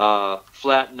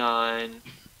flat 9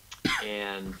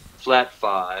 and flat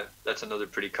 5. That's another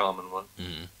pretty common one.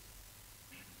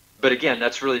 But again,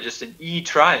 that's really just an E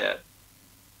triad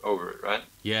over it, right?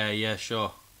 Yeah,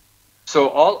 sure. So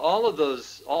all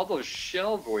those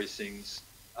shell voicings,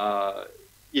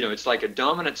 it's like a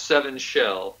dominant 7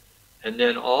 shell, and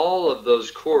then all of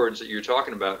those chords that you're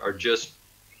talking about are just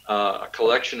a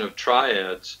collection of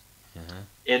triads.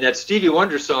 And that Stevie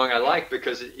Wonder song I like,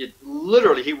 because it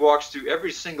literally, he walks through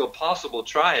every single possible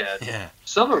triad,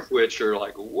 some of which are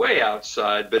like way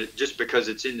outside, but just because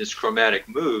it's in this chromatic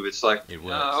move, it's like,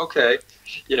 okay,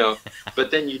 but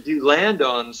then you do land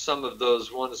on some of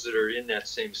those ones that are in that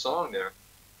same song there.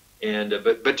 And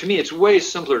but to me, it's way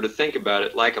simpler to think about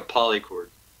it like a polychord.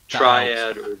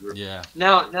 Triad over. Yeah.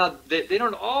 Now they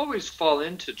don't always fall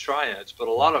into triads, but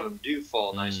a lot of them do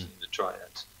fall nicely into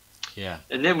triads. Yeah.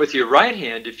 And then with your right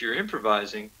hand, if you're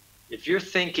improvising, if you're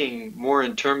thinking more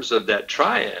in terms of that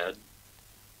triad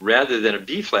rather than a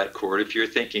B flat chord, if you're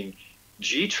thinking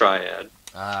G triad,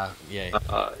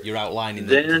 you're outlining.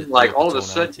 Then like all of a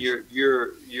sudden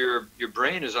your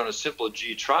brain is on a simple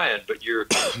G triad, but you're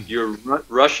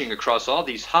rushing across all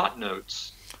these hot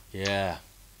notes. Yeah.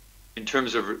 In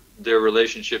terms of their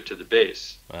relationship to the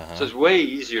bass, so it's way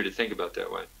easier to think about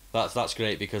that way. That's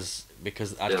great, because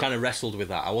I'd kind of wrestled with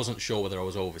that. I wasn't sure whether I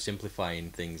was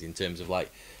oversimplifying things in terms of,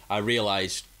 like, I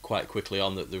realised quite quickly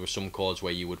on that there were some chords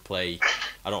where you would play,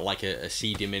 I don't like a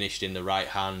C diminished in the right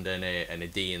hand and a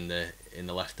D in the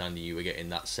left hand, and you were getting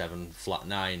that 7 flat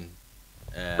 9.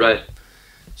 Right.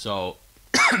 So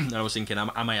And I was thinking,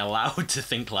 am I allowed to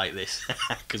think like this?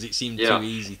 Because it seemed Yeah. too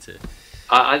easy to.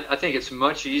 I think it's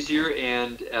much easier,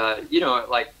 and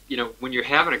when you're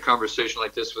having a conversation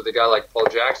like this with a guy like Paul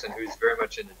Jackson, who's very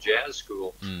much in the jazz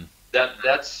school, Mm,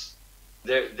 that's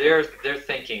they're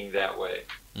thinking that way.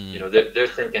 mm, They're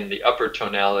thinking the upper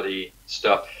tonality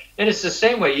stuff, and it's the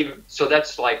same way. Even so,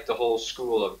 that's like the whole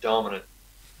school of dominant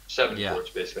seven yeah. chords,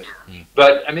 basically. Mm,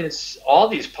 But I mean, it's all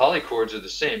these polychords are the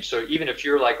same. So even if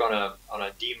you're like on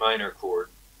a D minor chord.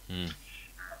 mm,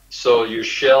 So your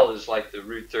shell is like the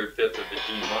root third fifth of a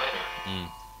D minor.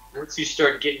 mm, Once you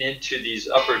start getting into these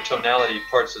upper tonality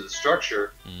parts of the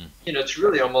structure, mm, it's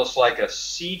really almost like a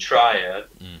C triad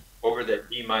mm. over that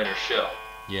D minor shell.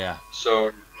 Yeah.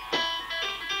 So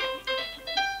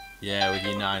Yeah, with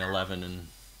your 9/11 and.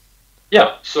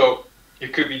 yeah, so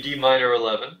it could be D minor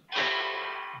 11.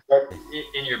 But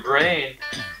in your brain,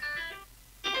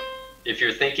 if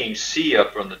you're thinking C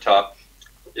up from the top,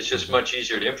 it's just much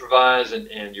easier to improvise,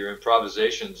 and your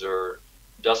improvisations are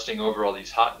dusting over all these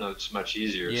hot notes much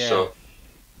easier. Yeah. So,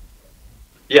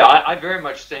 yeah, I very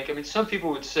much think, I mean, some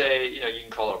people would say, you can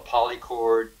call it a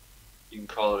polychord, you can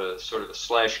call it a sort of a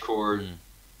slash chord,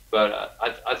 but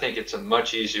I think it's a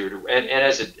much easier to, and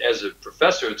as a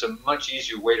professor, it's a much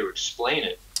easier way to explain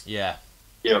it. Yeah.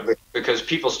 Because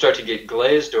people start to get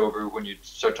glazed over when you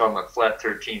start talking about flat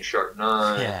 13, sharp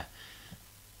 9. Yeah.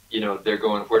 They're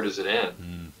going, where does it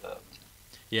end?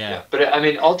 Yeah. But I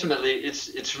mean, ultimately,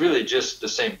 it's really just the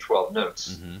same 12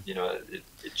 notes. It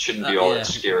shouldn't be all that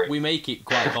scary. We make it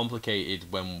quite complicated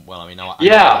I know I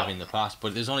have in the past,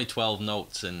 but there's only 12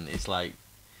 notes, and it's like,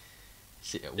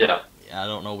 I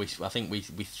don't know. I think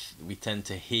we tend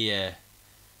to hear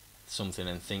something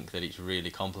and think that it's really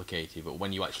complicated, but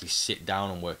when you actually sit down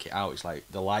and work it out, it's like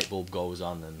the light bulb goes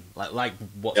on, and like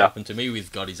what's happened to me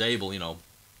with God is Able,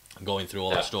 going through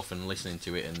all that stuff and listening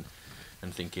to it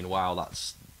and thinking, wow,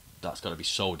 that's got to be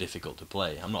so difficult to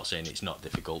play. I'm not saying it's not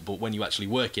difficult, but when you actually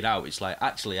work it out, it's like,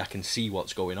 actually I can see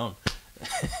what's going on.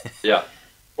 Yeah.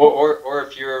 Or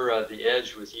if you're the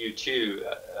Edge with U2,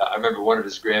 I remember one of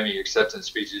his Grammy acceptance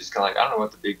speeches, kind of like, I don't know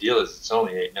what the big deal is. It's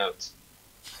only 8 notes.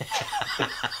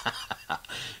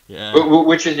 Yeah.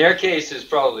 Which in their case is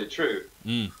probably true.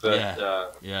 But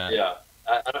yeah.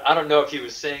 I don't know if he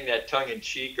was saying that tongue in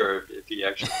cheek or if he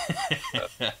actually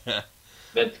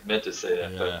meant to say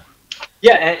that.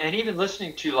 Yeah. But and even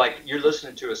listening to, like, you're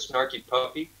listening to a Snarky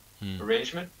Puppy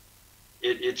arrangement,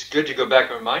 it's good to go back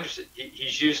and remind yourself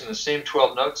he's using the same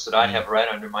 12 notes that I have right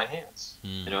under my hands.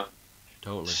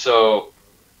 Totally. So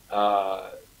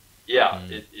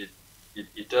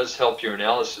it does help your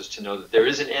analysis to know that there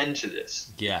is an end to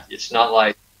this. Yeah. It's not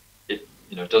like it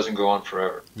doesn't go on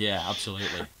forever. Yeah,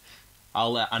 absolutely.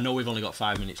 I know we've only got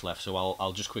 5 minutes left, so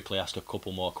I'll just quickly ask a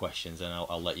couple more questions, and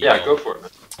I'll let you. Yeah, go for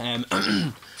it, man.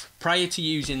 Prior to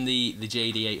using the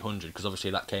JD 800, because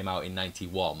obviously that came out in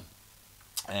 '91,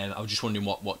 I was just wondering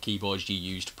what keyboards you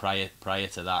used prior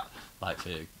to that, like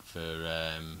for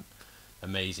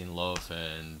Amazing Love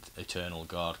and Eternal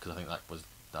God, because I think that was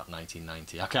that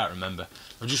 1990. I can't remember.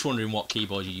 I'm just wondering what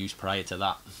keyboard you used prior to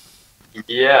that.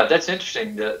 Yeah, that's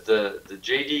interesting. The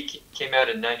JD came out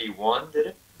in '91, did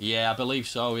it? Yeah, I believe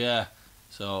so. Yeah.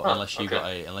 So unless you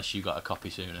got a copy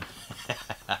sooner.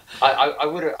 I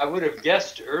would have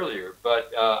guessed earlier,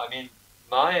 but I mean,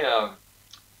 my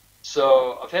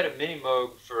so I've had a Mini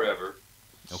Moog forever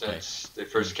since they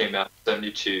first came out in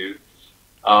 '72.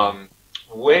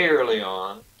 Way early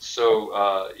on,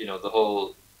 so the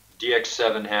whole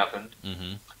DX7 happened,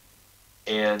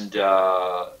 and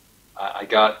I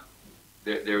got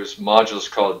there was modules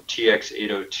called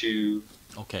TX802,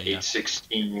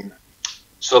 816.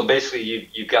 So basically,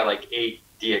 you've got like 8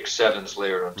 DX7s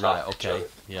layered on top of each other.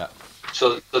 Yeah.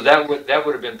 So that would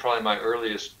have been probably my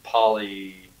earliest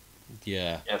poly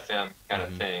FM kind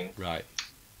of thing. Right.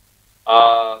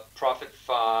 Prophet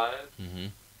 5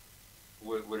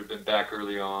 would have been back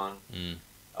early on.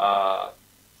 I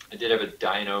did have a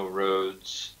Dino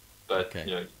Rhodes, but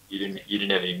you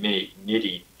didn't have any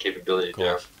MIDI capability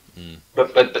there.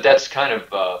 But that's kind of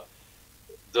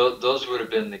those would have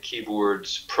been the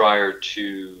keyboards prior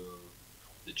to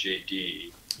the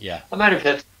JD. Yeah. I might have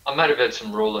had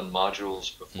some Roland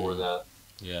modules before that.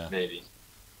 Yeah. Maybe.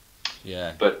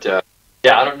 Yeah. But I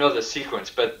don't know the sequence.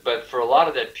 But for a lot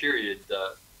of that period,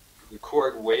 the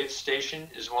Korg Wave Station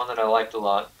is one that I liked a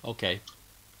lot. Okay.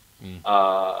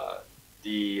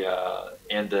 The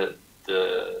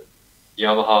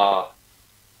Yamaha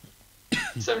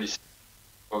 70.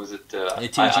 What was it?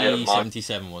 ATG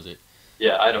 77 was it?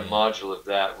 Yeah, I had a module of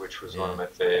that, which was one of my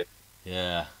faves.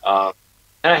 Yeah. And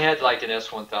I had like an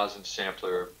S1000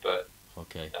 sampler, but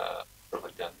stuff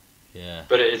like that. Yeah.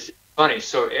 But it's funny.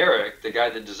 So Eric, the guy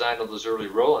that designed all those early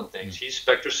Roland things, Mm. he's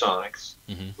Spectrasonics,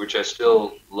 Mm-hmm. which I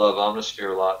still love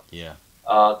Omnisphere a lot. Yeah.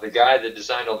 The guy that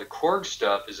designed all the Korg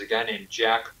stuff is a guy named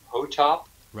Jack Hotop,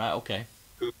 Right. Okay.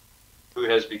 who who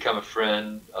has become a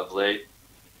friend of late,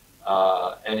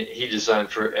 and he designed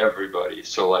for everybody.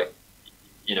 So like,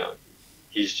 you know,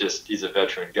 he's a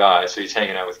veteran guy. So he's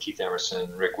hanging out with Keith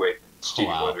Emerson, Rick Wakeman, Stevie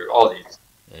Wow. Wonder, all these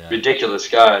Yeah. ridiculous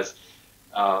guys.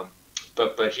 Um,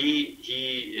 but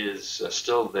he is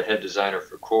still the head designer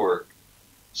for Korg.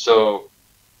 So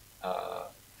uh,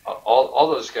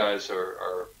 all those guys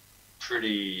are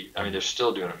pretty. I mean, they're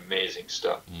still doing amazing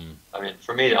stuff. Mm. I mean,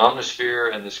 for me, the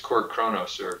Omnisphere and this Korg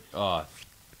Kronos are, Oh,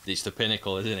 it's the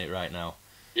pinnacle, isn't it, right now?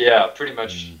 yeah, pretty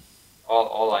much Mm.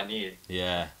 all I need.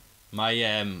 Yeah. My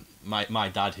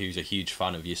dad, who's a huge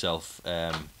fan of yourself,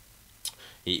 I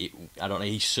don't know,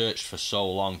 he searched for so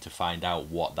long to find out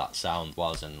what that sound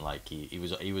was, and like he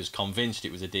was convinced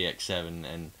it was a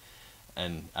DX7,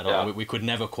 and I don't know, we could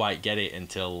never quite get it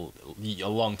until a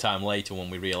long time later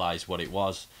when we realised what it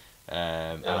was.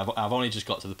 And I've only just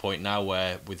got to the point now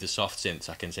where with the soft synths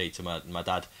I can say to my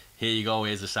dad, here you go,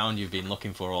 here's the sound you've been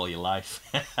looking for all your life.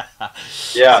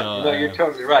 Yeah, So, no, you're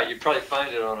totally right. You probably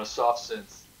find it on a soft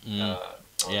synth.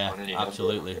 Yeah, on any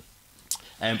absolutely.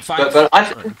 But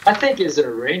I think as an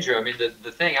arranger, I mean,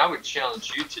 the thing I would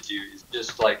challenge you to do is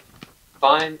just like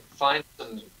find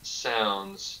some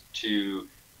sounds to,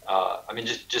 I mean,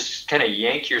 just kind of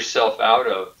yank yourself out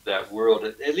of that world,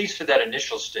 at least for that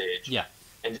initial stage. Yeah.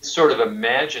 And just sort of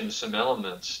imagine some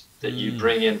elements that you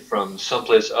bring in from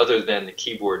someplace other than the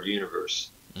keyboard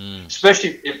universe.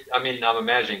 Especially if, I mean, I'm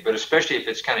imagining, but especially if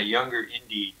it's kind of younger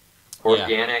indie,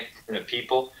 organic kind of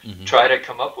people, try to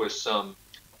come up with some,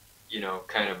 you know,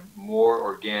 kind of more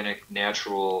organic,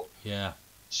 natural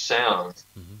sounds,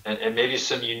 and maybe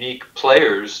some unique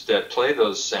players that play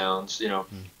those sounds, you know,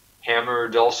 hammer,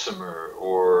 dulcimer,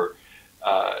 or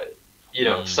you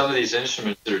know, some of these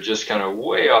instruments that are just kind of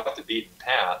way off the beaten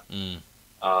path.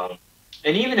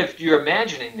 And even if you're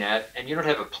imagining that and you don't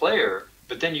have a player,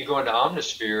 but then you go into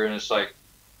Omnisphere and it's like,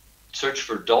 search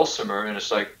for dulcimer, and it's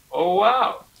like, oh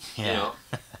wow, you know.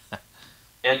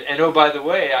 And oh, by the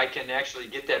way, I can actually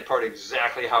get that part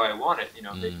exactly how I want it. You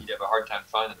know, maybe you'd have a hard time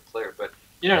finding a player, but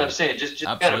you know what I'm saying. Just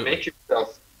kind of make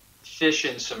yourself fish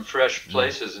in some fresh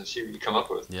places and see what you come up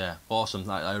with. Yeah, awesome.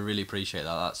 I really appreciate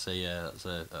that. That's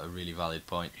a really valid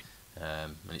point,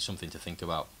 and it's something to think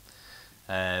about.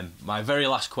 My very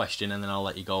last question, and then I'll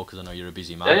let you go because I know you're a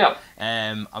busy man.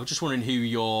 Yeah. I was just wondering who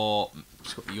your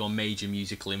major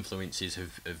musical influences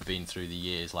have been through the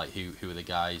years. Like who are the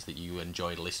guys that you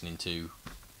enjoyed listening to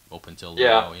up until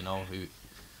now? You know who.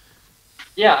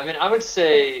 Yeah, I mean, I would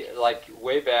say like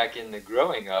way back in the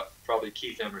growing up, probably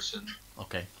Keith Emerson.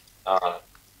 Okay.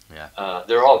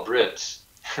 They're all Brits.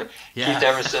 Yeah. Keith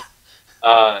Emerson.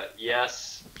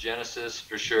 Yes, Genesis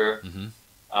for sure. You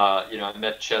know, I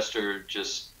met Chester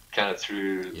just kind of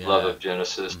through love of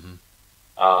Genesis.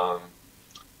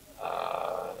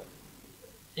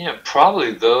 You know,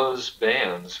 probably those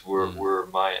bands were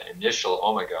my initial,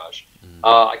 oh my gosh.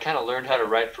 I kind of learned how to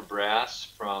write for brass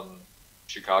from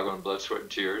Chicago and Blood, Sweat, and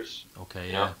Tears. Okay,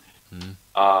 you know?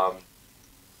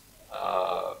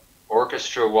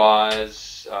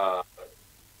 Orchestra-wise,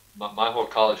 my whole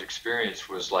college experience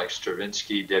was like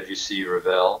Stravinsky, Debussy,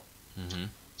 Ravel.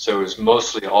 So it was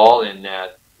mostly all in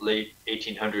that late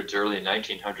 1800s, early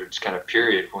 1900s kind of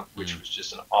period, which was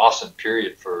just an awesome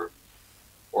period for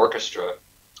orchestra.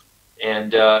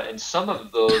 And some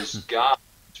of those guys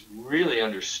really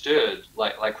understood,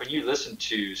 like when you listen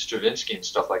to Stravinsky and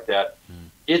stuff like that,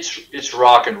 it's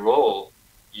rock and roll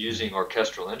using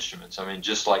orchestral instruments. I mean,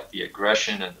 just like the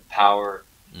aggression and the power.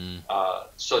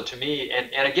 So to me,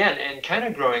 and again, and kind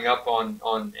of growing up on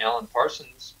Alan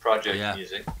Parsons' project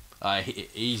music.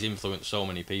 He's influenced so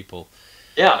many people.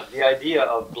 Yeah, the idea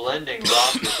of blending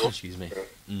rock with Excuse me.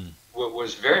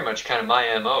 Was very much kind of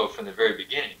my MO from the very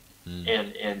beginning.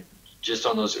 And just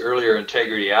on those earlier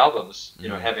Integrity albums, you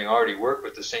know, having already worked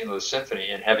with the St. Louis Symphony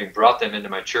and having brought them into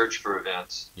my church for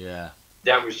events,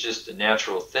 that was just a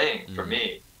natural thing for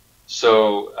me.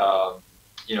 So,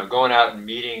 you know, going out and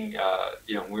meeting,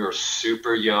 you know, we were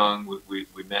super young. We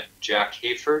met Jack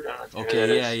Hayford. I don't know if you know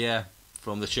who that is.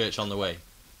 From the Church on the Way.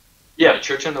 Yeah,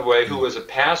 Church on the Way, who was a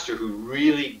pastor who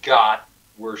really got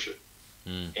worship.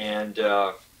 And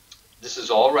this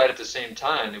is all right at the same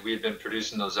time that we had been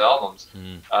producing those albums.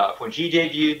 When he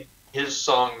debuted his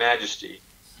song Majesty,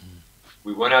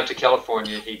 we went out to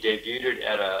California. He debuted it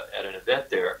at an event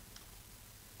there.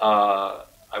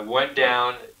 I went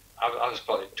down. I was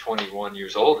probably 21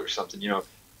 years old or something, you know.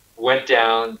 Went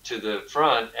down to the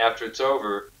front after it's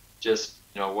over, just,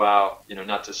 wow,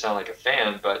 not to sound like a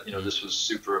fan, but, Mm. this was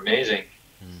super amazing.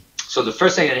 Mm. So the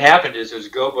first thing that happened is there's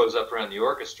gobos up around the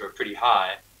orchestra pretty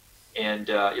high. And,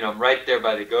 I'm right there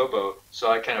by the gobo. So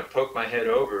I kind of poke my head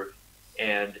over,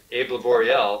 and Abe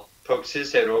Laboriel pokes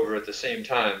his head over at the same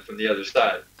time from the other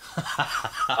side.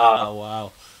 Uh,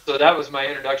 Wow. so that was my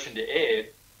introduction to Abe.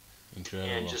 And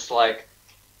Incredible. just like,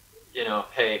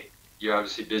 hey, you're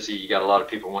obviously busy. You got a lot of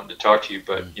people wanting to talk to you,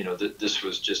 but, Mm. this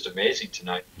was just amazing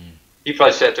tonight. Mm. He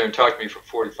probably sat there and talked to me for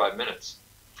 45 minutes.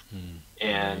 Mm.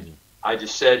 And Amazing. I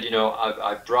just said,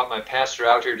 I brought my pastor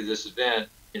out here to this event.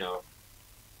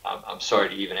 I'm sorry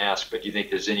to even ask, but do you think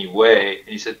there's any way? And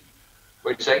he said,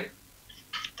 wait a second.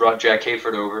 Brought Jack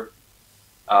Hayford over.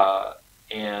 Uh,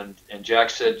 and Jack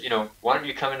said, why don't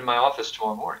you come into my office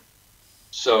tomorrow morning?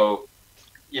 So,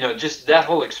 just that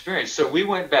whole experience. So we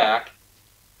went back,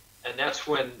 and that's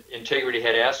when Integrity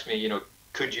had asked me,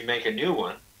 could you make a new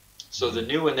one? So the Mm.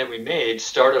 new one that we made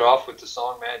started off with the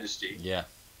song Majesty, Yeah.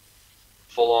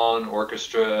 full-on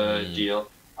orchestra Mm.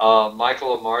 deal.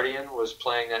 Michael Amardian was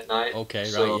playing that night, Okay. Right.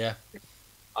 so Yeah.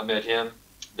 I met him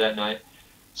that night.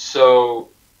 So,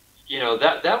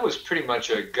 that was pretty much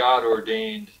a God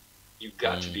ordained, you've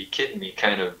got to Mm. be kidding me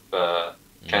kind of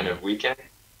Mm. weekend.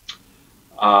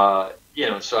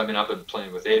 So I mean, I've been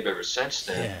playing with Abe ever since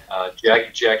then. Yeah.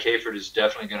 Jack Hayford is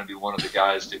definitely going to be one of the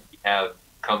guys that we have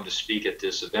come to speak at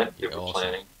this event Yeah. that we're Awesome.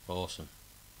 planning. Awesome.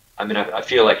 I mean, I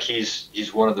feel like he's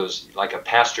one of those, like a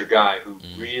pastor guy who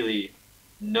Mm. really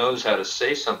knows how to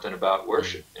say something about Mm.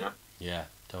 worship. Yeah.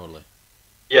 Totally.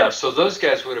 Yeah, so those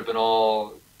guys would have been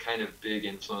all kind of big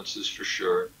influences for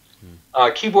sure.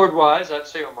 Mm. Keyboard wise, I'd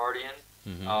say Omardian,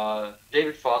 Mm-hmm.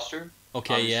 David Foster,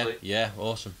 Okay. Yeah. obviously. Yeah.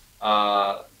 Awesome.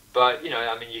 But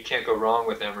I mean, you can't go wrong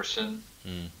with Emerson.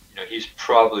 Mm. He's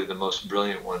probably the most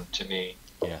brilliant one to me.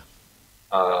 Yeah.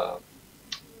 Uh,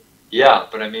 yeah,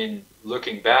 but I mean,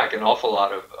 looking back, an awful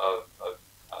lot of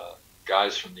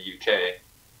guys from the UK.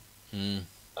 Mm.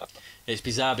 Uh, It's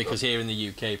bizarre because here in the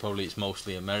UK, probably it's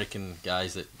mostly American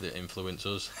guys that influence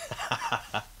us.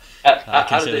 I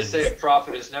how did they consider. say a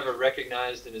prophet is never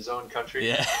recognized in his own country?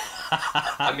 Yeah.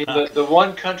 I mean, the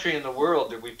one country in the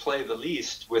world that we play the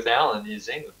least with Alan is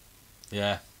England.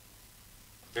 Yeah.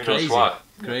 Who knows Crazy. why?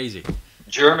 Crazy.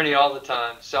 Germany all the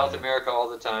time, South Yeah. America all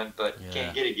the time, but Yeah.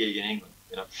 can't get a gig in England.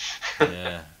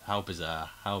 Yeah. How bizarre.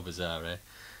 How bizarre, eh?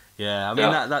 Yeah. I mean,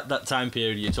 Yeah. that time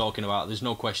period you're talking about, there's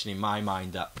no question in my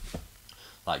mind that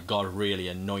like God really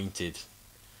anointed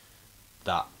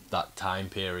that time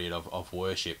period of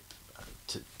worship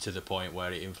to the point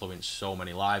where it influenced so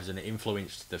many lives, and it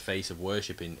influenced the face of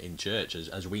worship in church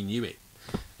as we knew it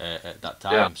at that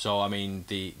time. Yeah. So I mean,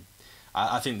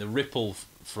 I think the ripple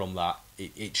from that,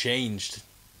 it changed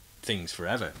things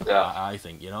forever. Yeah. I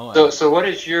think, So what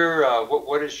is your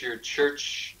what is your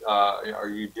church? Are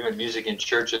you doing music in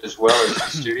church as well as the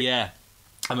studio? Yeah,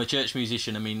 I'm a church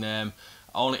musician. I mean,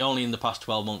 only in the past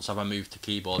 12 months have I moved to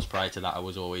keyboards. Prior to that, I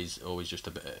was always just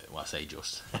a bit. Well, I say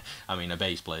just. I mean, a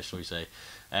bass player, shall we say?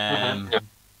 Yeah.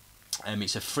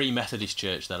 It's a Free Methodist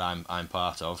church that I'm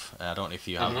part of. I don't know if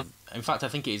you have. In fact, I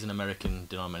think it is an American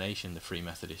denomination, the Free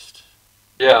Methodist.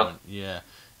 Yeah. Yeah.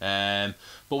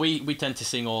 But we tend to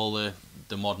sing all the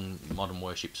modern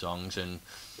worship songs, and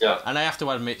Yeah. I have to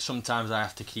admit, sometimes I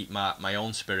have to keep my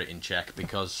own spirit in check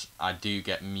because I do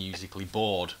get musically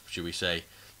bored, should we say?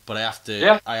 But I have to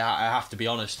Yeah. I have to be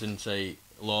honest and say,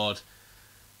 Lord,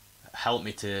 help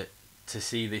me to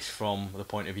see this from the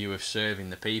point of view of serving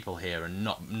the people here, and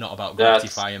not about That's-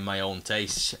 gratifying my own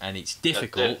tastes. And it's it.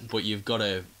 difficult, but you've got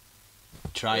to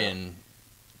try Yeah. and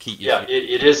keep your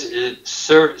Yeah.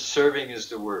 Serving is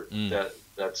the word. Mm.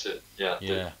 That's it. Yeah.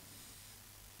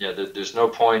 yeah. There's no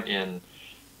point in.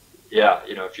 Yeah,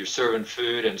 if you're serving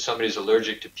food and somebody's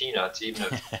allergic to peanuts, even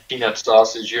if peanut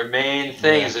sauce is your main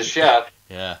thing Yeah. as a chef,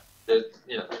 Yeah. that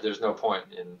there's no point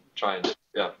in trying to.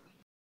 Yeah.